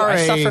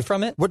 I suffer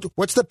from it.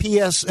 What's the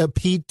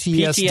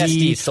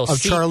PTSD so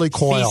of Charlie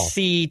Coyle?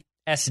 CCSD.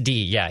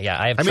 Yeah.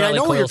 I know Charlie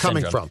where Coyle you're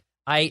coming syndrome.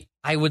 from.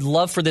 I would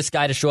love for this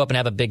guy to show up and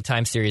have a big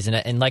time series.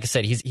 And like I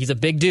said, he's a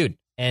big dude.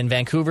 And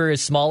Vancouver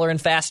is smaller and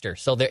faster.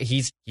 So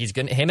he's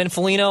gonna. Him and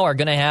Foligno are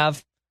going to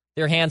have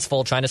their hands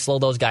full trying to slow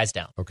those guys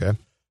down. Okay.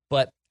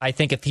 But I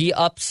think if he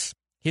ups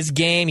his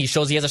game, he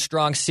shows he has a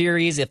strong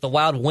series. If the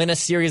Wild win a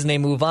series and they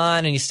move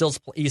on, and he's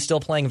still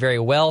playing very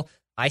well,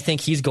 I think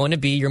he's going to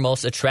be your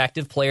most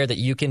attractive player that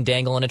you can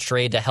dangle in a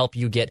trade to help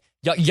you get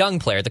young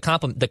player,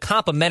 the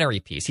complementary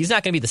piece. He's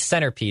not going to be the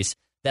centerpiece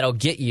that'll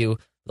get you,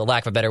 for the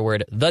lack of a better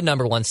word, the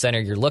number one center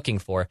you're looking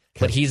for. Okay.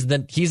 But he's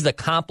the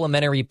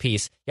complementary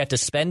piece. You have to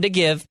spend to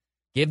give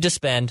to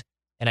spend.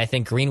 And I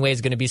think Greenway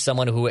is going to be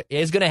someone who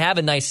is going to have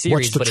a nice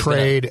series. What's the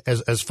trade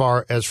as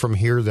far as from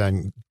here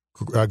then?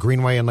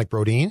 Greenway and like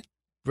Brodin?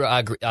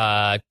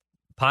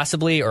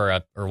 Possibly,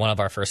 or one of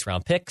our first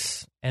round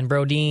picks and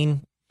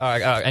Brodin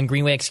and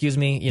Greenway. Excuse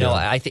me.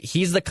 I think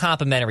he's the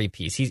complementary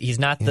piece. He's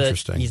not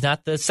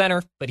the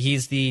center, but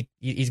he's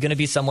going to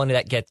be someone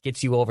that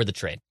gets you over the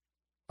trade.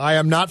 I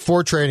am not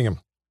for trading him.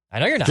 I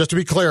know you're not. Just to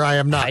be clear, I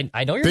am not.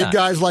 I know you're not. Big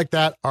guys like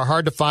that are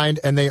hard to find,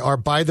 and they are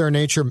by their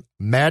nature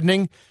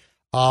maddening.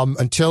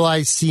 Until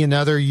I see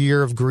another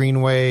year of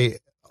Greenway,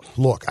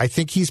 look, I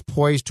think he's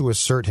poised to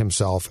assert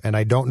himself, and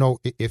I don't know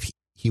if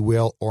he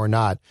will or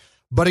not.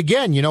 But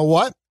again, you know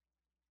what?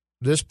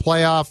 This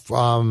playoff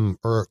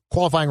or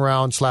qualifying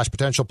round /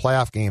 potential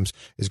playoff games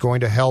is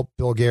going to help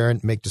Bill Guerin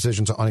make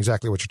decisions on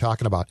exactly what you're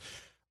talking about.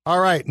 All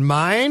right,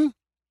 mine,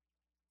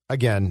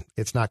 again,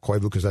 it's not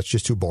Koivu because that's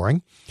just too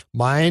boring.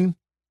 Mine,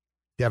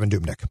 Devin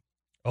Dubnyk.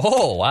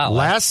 Oh, wow.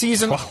 Last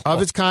season of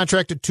his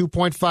contract at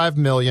 $2.5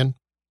 million,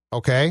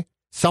 okay?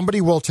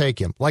 Somebody will take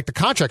him. Like, the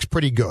contract's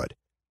pretty good.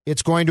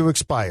 It's going to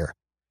expire.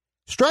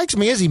 Strikes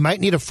me as he might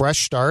need a fresh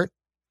start.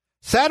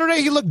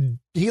 Saturday, he looked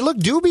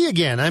doobie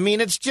again. I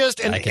mean, it's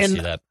just... I can see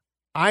that.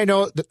 I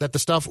know that the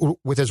stuff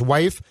with his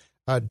wife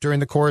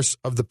during the course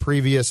of the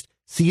previous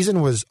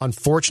season was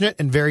unfortunate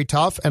and very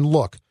tough. And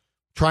look,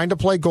 trying to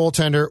play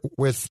goaltender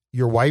with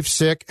your wife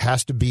sick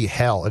has to be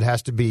hell. It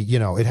has to be,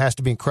 it has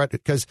to be incredible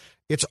because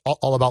it's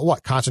all about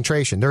what?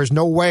 Concentration. There's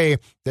no way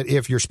that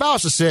if your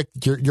spouse is sick,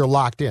 you're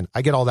locked in.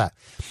 I get all that.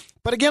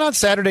 But again, on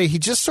Saturday, he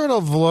just sort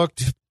of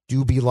looked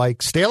doobie-like.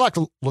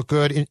 Stalock looked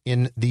good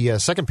in the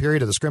second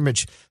period of the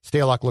scrimmage.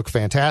 Stalock looked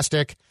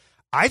fantastic.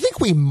 I think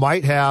we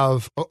might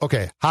have,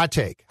 hot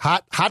take,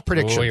 hot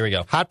prediction. Oh, here we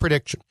go. Hot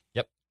prediction.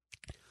 Yep.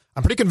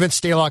 I'm pretty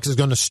convinced Stalock is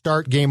going to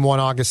start game 1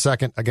 August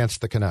 2nd against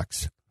the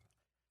Canucks.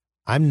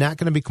 I'm not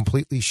going to be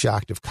completely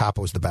shocked if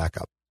Capo's the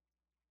backup.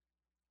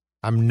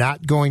 I'm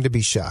not going to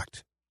be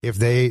shocked if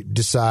they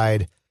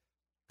decide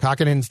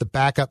Kakanen's the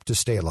backup to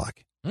Stalock.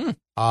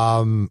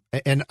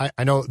 And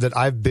I know that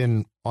I've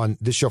been on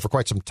this show for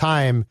quite some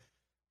time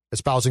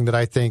espousing that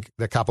I think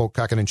that Capo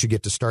Kakkonen should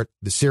get to start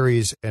the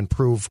series and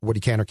prove what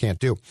he can or can't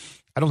do.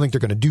 I don't think they're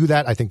going to do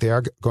that. I think they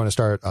are going to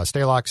start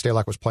Stalock.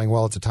 Stalock was playing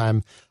well at the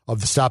time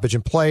of the stoppage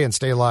in play, and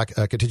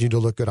Stalock continued to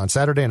look good on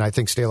Saturday, and I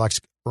think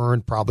Stalock's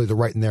earned probably the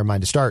right in their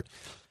mind to start.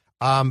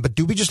 But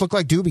Doobie just looked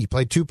like Doobie.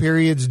 Played 2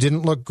 periods,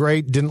 didn't look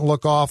great, didn't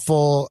look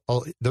awful.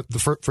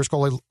 The first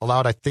goal he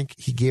allowed, I think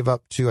he gave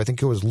up to, I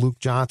think it was Luke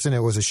Johnson. It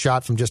was a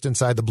shot from just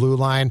inside the blue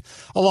line.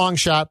 A long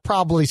shot,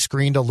 probably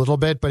screened a little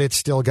bit, but it's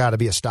still got to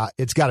be a stop.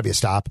 It's got to be a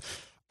stop.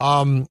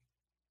 I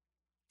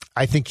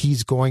think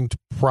he's going to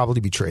probably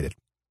be traded.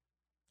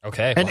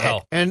 Okay,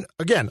 and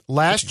again,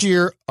 last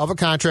year of a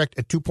contract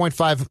at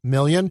 $2.5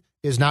 million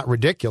is not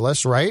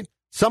ridiculous, right?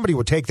 Somebody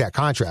would take that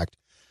contract.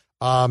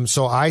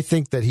 So I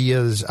think that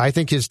I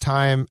think his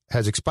time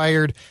has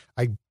expired.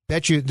 I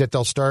bet you that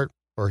they'll start,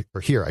 or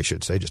here I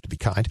should say, just to be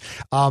kind.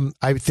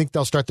 I think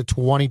they'll start the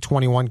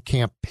 2021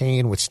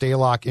 campaign with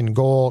Stalock in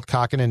goal,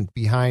 Kakkonen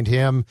behind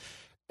him.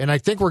 And I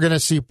think we're going to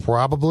see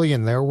probably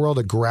in their world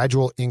a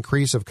gradual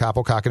increase of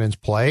Capo Kakkonen's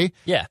play.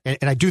 Yeah. And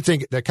I do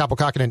think that Capo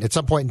Kakkonen at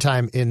some point in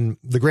time in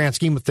the grand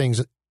scheme of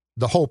things,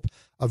 the hope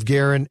of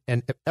Guerin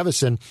and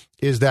Evason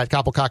is that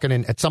Capo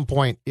Kakkonen at some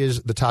point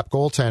is the top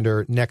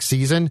goaltender next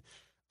season.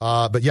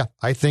 But yeah,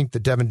 I think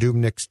that Devin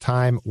Dubnyk's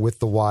time with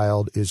the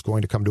Wild is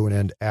going to come to an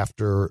end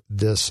after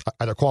this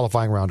either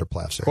qualifying round or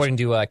playoff series. According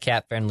to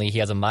Cap Friendly, he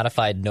has a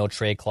modified no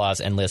trade clause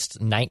and lists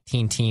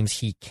 19 teams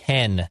he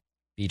can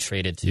be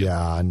traded to.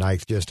 Yeah,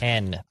 Nike just.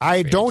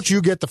 Don't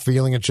you get the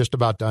feeling it's just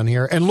about done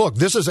here? And look,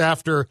 this is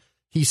after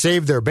he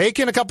saved their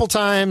bacon a couple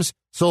times,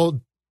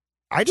 so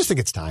I just think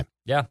it's time.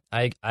 Yeah,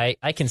 I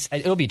can.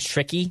 It'll be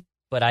tricky,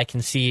 but I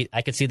could see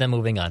them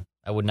moving on.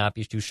 I would not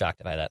be too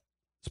shocked by that.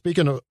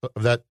 Speaking of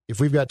that, if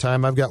we've got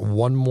time, I've got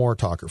one more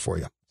talker for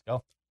you. Let's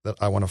go. That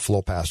I want to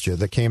flow past you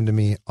that came to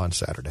me on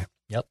Saturday.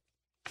 Yep.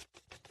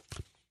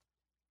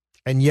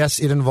 And yes,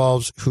 it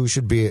involves who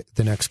should be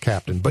the next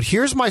captain. But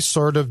here's my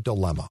sort of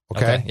dilemma,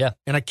 okay? Yeah.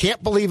 And I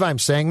can't believe I'm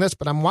saying this,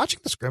 but I'm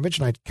watching the scrimmage,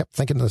 and I kept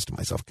thinking this to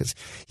myself because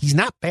he's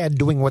not bad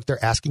doing what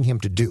they're asking him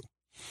to do.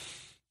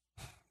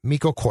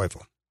 Mikko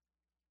Koivu.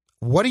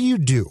 What do you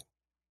do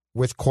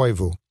with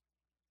Koivu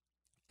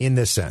in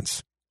this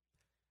sense?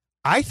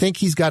 I think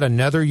he's got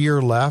another year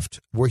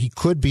left where he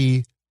could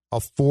be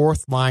a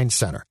fourth-line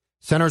center.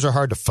 Centers are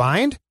hard to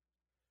find.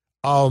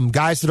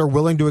 Guys that are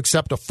willing to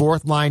accept a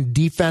fourth-line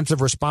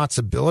defensive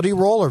responsibility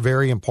role are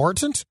very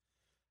important.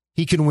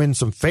 He can win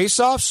some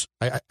faceoffs.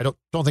 I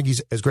don't think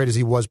he's as great as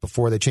he was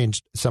before they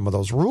changed some of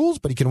those rules,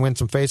 but he can win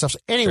some faceoffs.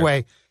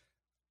 Anyway, sure.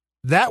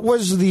 That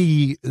was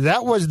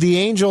the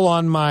angel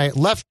on my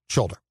left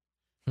shoulder.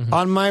 Mm-hmm.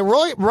 On my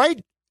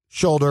right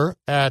shoulder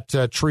at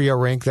Trio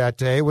Rink that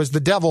day was the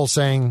devil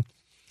saying,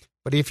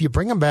 but if you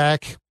bring him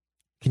back,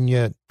 can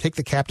you take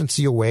the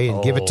captaincy away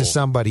and give it to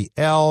somebody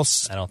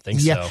else? I don't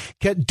think so.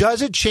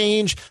 Does it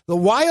change? The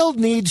Wild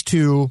needs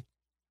to,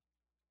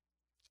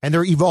 and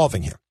they're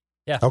evolving here.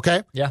 Yeah.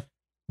 Okay? Yeah.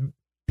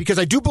 Because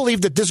I do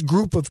believe that this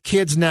group of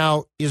kids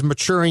now is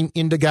maturing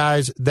into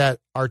guys that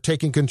are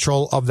taking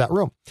control of that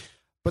room.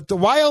 But the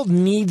Wild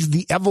needs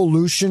the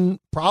evolution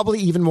probably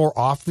even more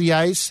off the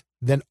ice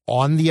than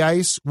on the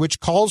ice, which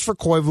calls for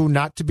Koivu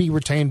not to be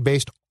retained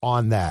based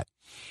on that.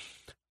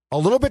 A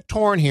little bit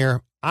torn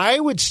here. I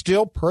would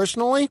still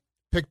personally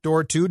pick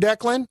door 2,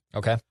 Declan.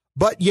 Okay.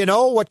 But you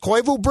know what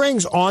Koivu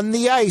brings on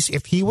the ice,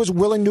 if he was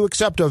willing to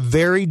accept a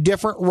very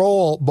different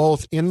role,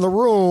 both in the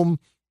room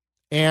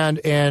and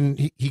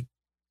he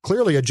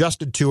clearly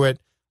adjusted to it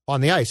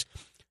on the ice,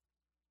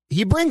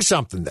 he brings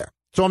something there.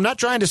 So I'm not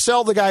trying to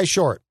sell the guy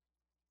short.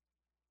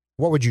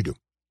 What would you do?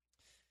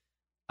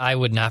 I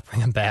would not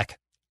bring him back.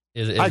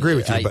 I agree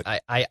with you.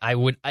 I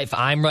would, if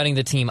I'm running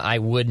the team, I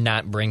would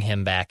not bring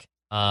him back.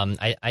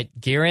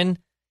 Guerin,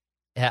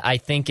 I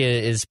think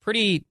is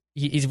pretty.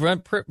 He's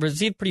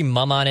received pretty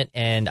mum on it,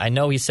 and I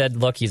know he said,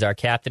 "Look, he's our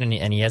captain,"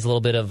 and he has a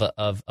little bit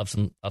of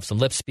some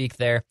lip speak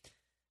there.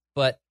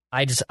 But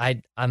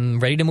I'm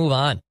ready to move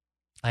on.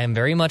 I am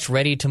very much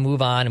ready to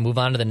move on and move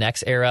on to the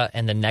next era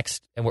and the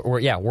next. And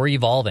we're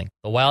evolving.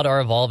 The Wild are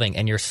evolving,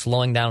 and you're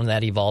slowing down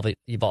that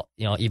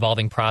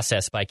evolving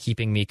process by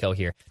keeping Mikko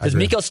here. Does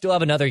Mikko still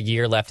have another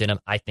year left in him?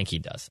 I think he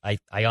does. I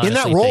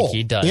honestly think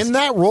he does. In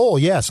that role,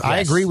 yes, I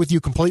agree with you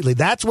completely.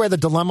 That's where the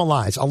dilemma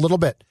lies a little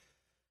bit.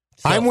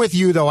 So, I'm with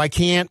you though. I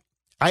can't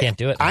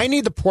do it. I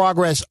need the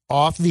progress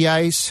off the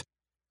ice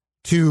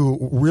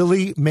to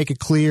really make it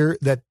clear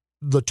that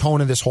the tone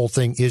of this whole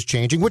thing is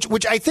changing,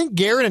 which I think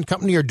Garrett and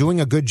company are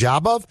doing a good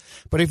job of.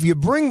 But if you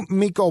bring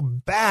Mikko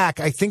back,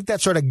 I think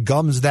that sort of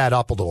gums that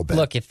up a little bit.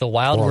 Look, if the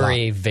Wild were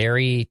a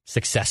very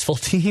successful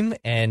team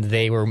and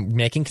they were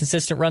making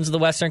consistent runs of the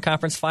Western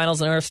Conference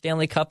Finals and our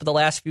Stanley Cup the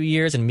last few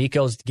years, and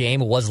Mikko's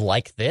game was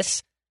like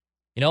this,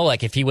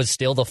 like if he was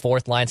still the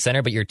fourth line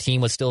center, but your team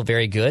was still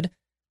very good,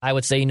 I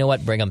would say, you know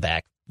what, bring him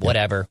back.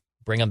 Whatever,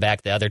 bring him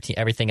back. The other team,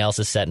 everything else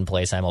is set in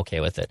place. I'm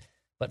okay with it.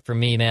 But for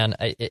me, man,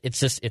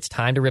 it's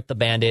time to rip the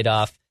Band-Aid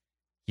off.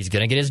 He's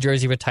going to get his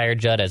jersey retired,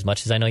 Judd, as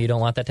much as I know you don't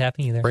want that to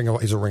happen either.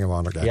 He's a Ring of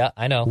Honor guy. Yeah,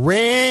 I know.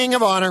 Ring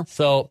of Honor.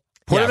 So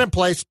put it in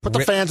place. Put the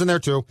fans in there,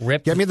 too.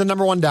 Get me the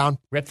number 1 down.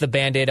 Rip the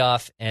Band-Aid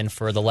off, and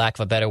for the lack of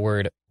a better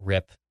word,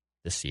 rip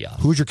the C off.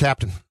 Who's your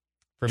captain?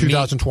 For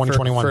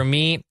 2020-21. For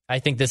me, I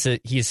think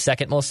he's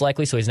second most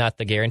likely, so he's not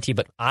the guarantee.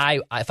 But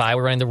if I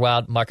were running the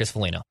Wild, Marcus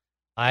Foligno.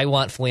 I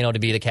want Foligno to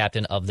be the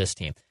captain of this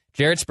team.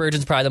 Jared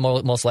Spurgeon's probably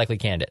the most likely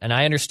candidate, and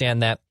I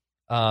understand that.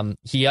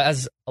 He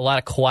has a lot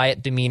of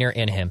quiet demeanor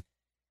in him,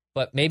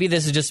 but maybe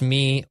this is just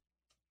me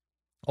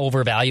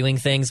overvaluing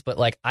things, but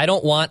I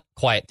don't want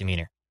quiet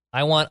demeanor.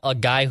 I want a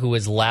guy who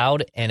is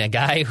loud and a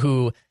guy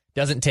who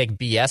doesn't take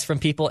BS from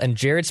people. And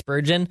Jared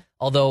Spurgeon,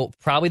 although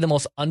probably the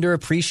most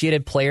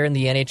underappreciated player in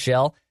the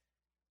NHL,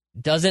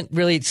 doesn't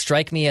really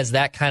strike me as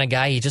that kind of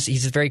guy. He's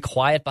just very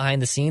quiet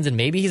behind the scenes, and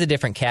maybe he's a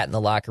different cat in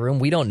the locker room.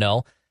 We don't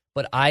know,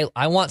 but I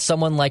want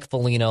someone like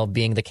Foligno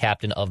being the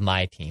captain of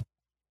my team.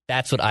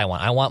 That's what I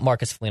want. I want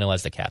Marcus Foligno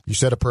as the captain. You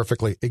said it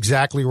perfectly.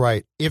 Exactly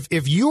right.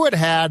 If you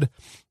had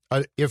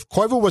if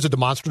Koivu was a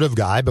demonstrative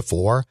guy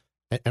before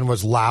and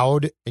was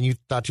loud, and you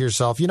thought to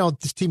yourself,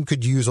 this team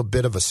could use a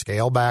bit of a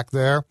scale back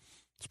there,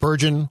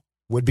 Spurgeon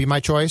would be my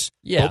choice.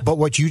 Yeah. But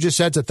what you just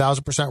said is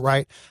 1,000%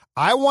 right.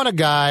 I want a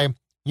guy,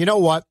 you know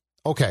what?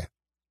 Okay,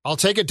 I'll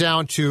take it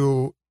down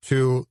to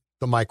the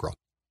micro.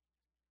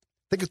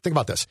 Think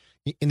about this.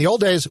 In the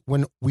old days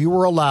when we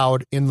were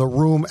allowed in the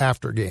room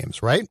after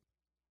games, right?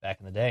 Back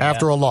in the day.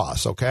 After a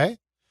loss, okay?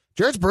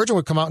 Jared Spurgeon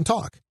would come out and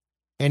talk.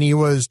 And he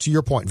was, to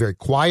your point, very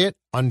quiet,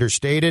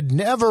 understated,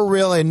 never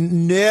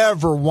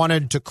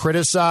wanted to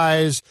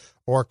criticize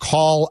or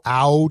call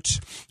out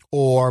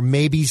or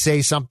maybe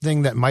say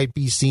something that might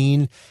be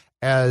seen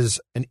as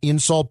an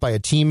insult by a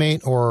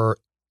teammate or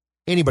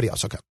anybody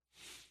else. Okay.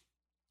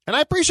 And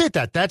I appreciate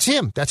that. That's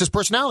him. That's his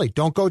personality.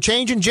 Don't go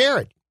changing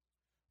Jared.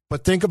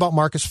 But think about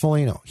Marcus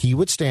Foligno. He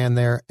would stand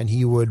there and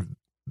he would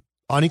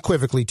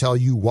unequivocally tell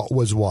you what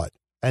was what.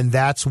 And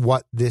that's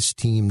what this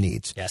team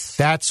needs. Yes.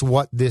 That's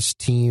what this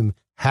team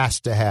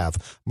has to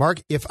have.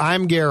 Mark, if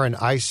I'm Guerin,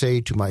 I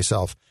say to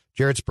myself,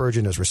 Jared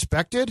Spurgeon is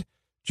respected.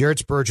 Jared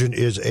Spurgeon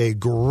is a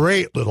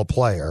great little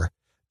player.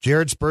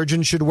 Jared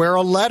Spurgeon should wear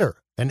a letter,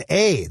 an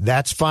A.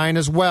 That's fine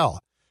as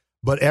well.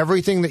 But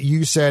everything that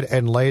you said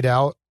and laid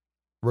out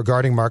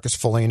regarding Marcus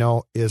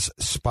Foligno is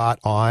spot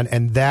on.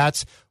 And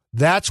that's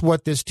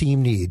what this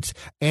team needs.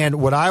 And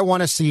what I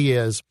want to see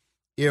is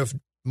if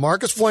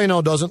Marcus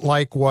Foligno doesn't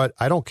like what,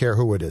 I don't care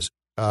who it is,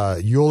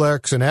 Yul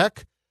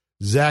Eriksson-Ek,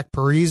 Zach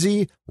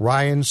Parise,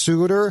 Ryan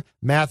Suter,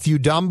 Matthew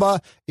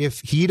Dumba,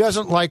 if he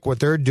doesn't like what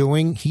they're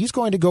doing, he's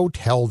going to go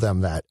tell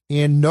them that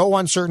in no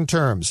uncertain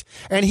terms.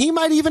 And he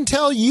might even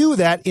tell you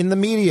that in the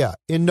media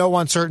in no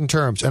uncertain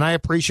terms. And I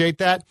appreciate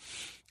that.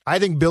 I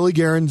think Billy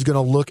Guerin's going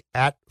to look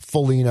at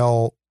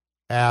Foligno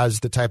as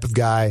the type of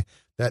guy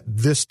that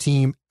this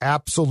team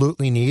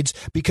absolutely needs,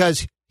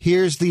 because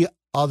here's the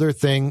other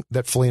thing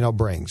that Foligno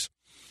brings.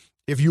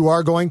 If you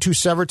are going to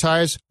sever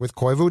ties with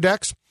Koivu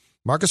Dex,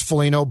 Marcus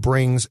Foligno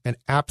brings an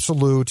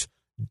absolute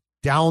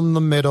down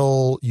the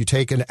middle, you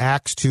take an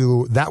axe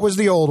to, that was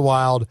the old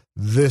Wild,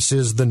 this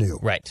is the new.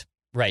 Right.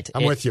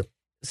 I'm with you.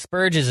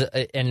 Spurge is,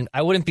 and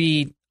I wouldn't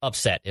be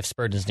upset if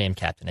Spurgeon's named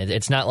captain.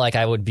 It's not like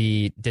I would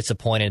be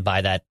disappointed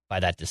by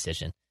that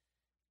decision.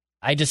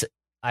 I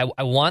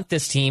want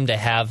this team to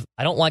have,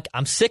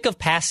 I'm sick of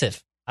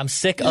passive. I'm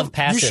sick of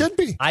passive. You should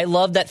be. I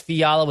love that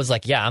Fiala was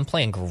like, yeah, I'm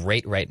playing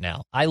great right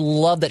now. I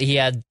love that he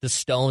had the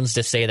stones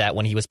to say that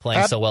when he was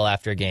playing so well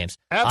after games.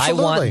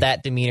 Absolutely. I want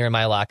that demeanor in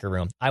my locker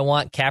room. I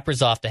want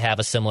Kaprizov to have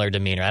a similar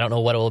demeanor. I don't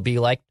know what it will be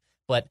like,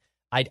 but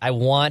I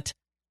want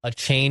a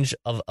change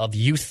of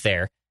youth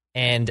there.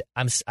 And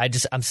I'm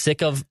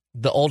sick of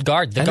the old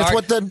guard.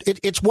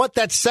 It's what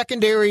that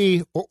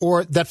secondary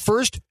or that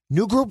first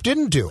new group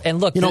didn't do. And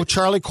look,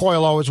 Charlie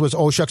Coyle always was,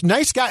 oh shucks,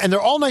 nice guy, and they're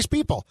all nice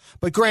people.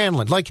 But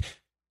Granlund,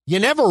 you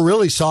never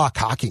really saw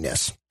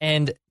cockiness.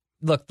 And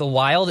look, the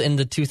Wild in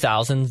the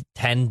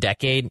 2010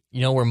 decade,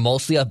 were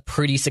mostly a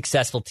pretty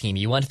successful team.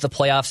 You went to the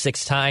playoffs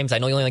 6 times. I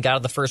know you only got out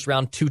of the first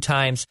round 2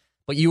 times,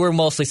 but you were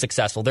mostly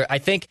successful. I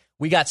think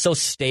we got so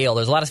stale.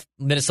 There's a lot of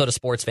Minnesota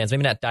sports fans,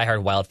 maybe not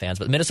diehard Wild fans,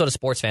 but Minnesota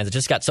sports fans that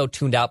just got so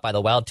tuned out by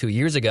the Wild 2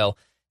 years ago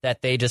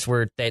that they just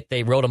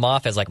they wrote them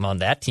off as like, man,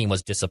 that team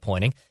was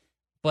disappointing.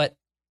 But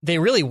they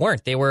really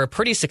weren't. They were a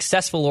pretty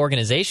successful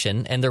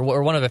organization, and they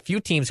were one of a few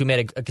teams who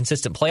made a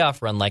consistent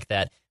playoff run like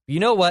that. But you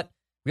know what?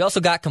 We also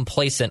got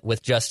complacent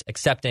with just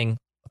accepting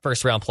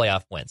first-round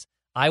playoff wins.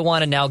 I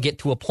want to now get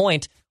to a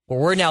point where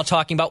we're now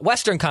talking about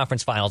Western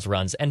Conference Finals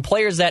runs and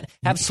players that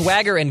have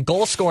swagger and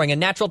goal scoring and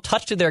natural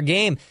touch to their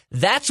game.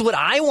 That's what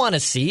I want to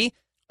see.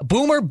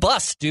 Boomer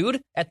bust,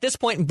 dude. At this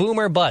point,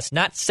 boomer bust,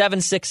 not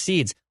 7-6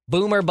 seeds.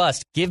 Boomer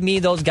bust. Give me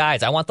those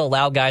guys. I want the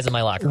loud guys in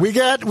my locker room. We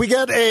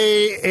got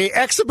a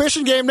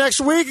exhibition game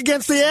next week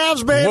against the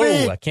Avs, baby.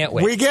 Whoa, I can't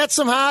wait. We get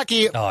some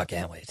hockey. Oh, I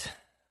can't wait.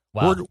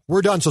 Wow.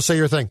 We're done, so say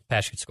your thing.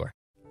 Pass, shoot, score.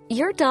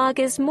 Your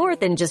dog is more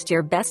than just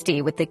your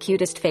bestie with the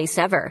cutest face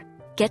ever.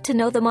 Get to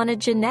know them on a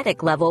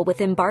genetic level with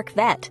Embark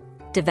Vet.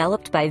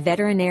 Developed by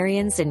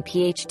veterinarians and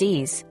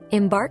PhDs,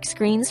 Embark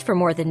screens for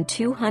more than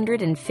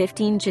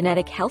 215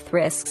 genetic health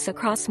risks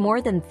across more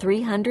than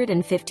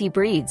 350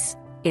 breeds.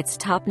 It's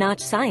top-notch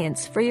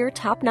science for your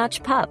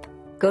top-notch pup.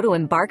 Go to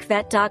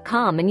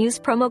EmbarkVet.com and use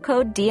promo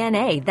code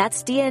DNA,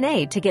 that's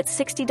DNA, to get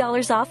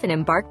 $60 off an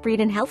Embark Breed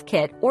and Health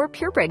Kit or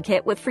Purebred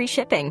Kit with free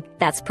shipping.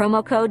 That's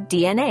promo code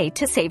DNA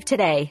to save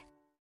today.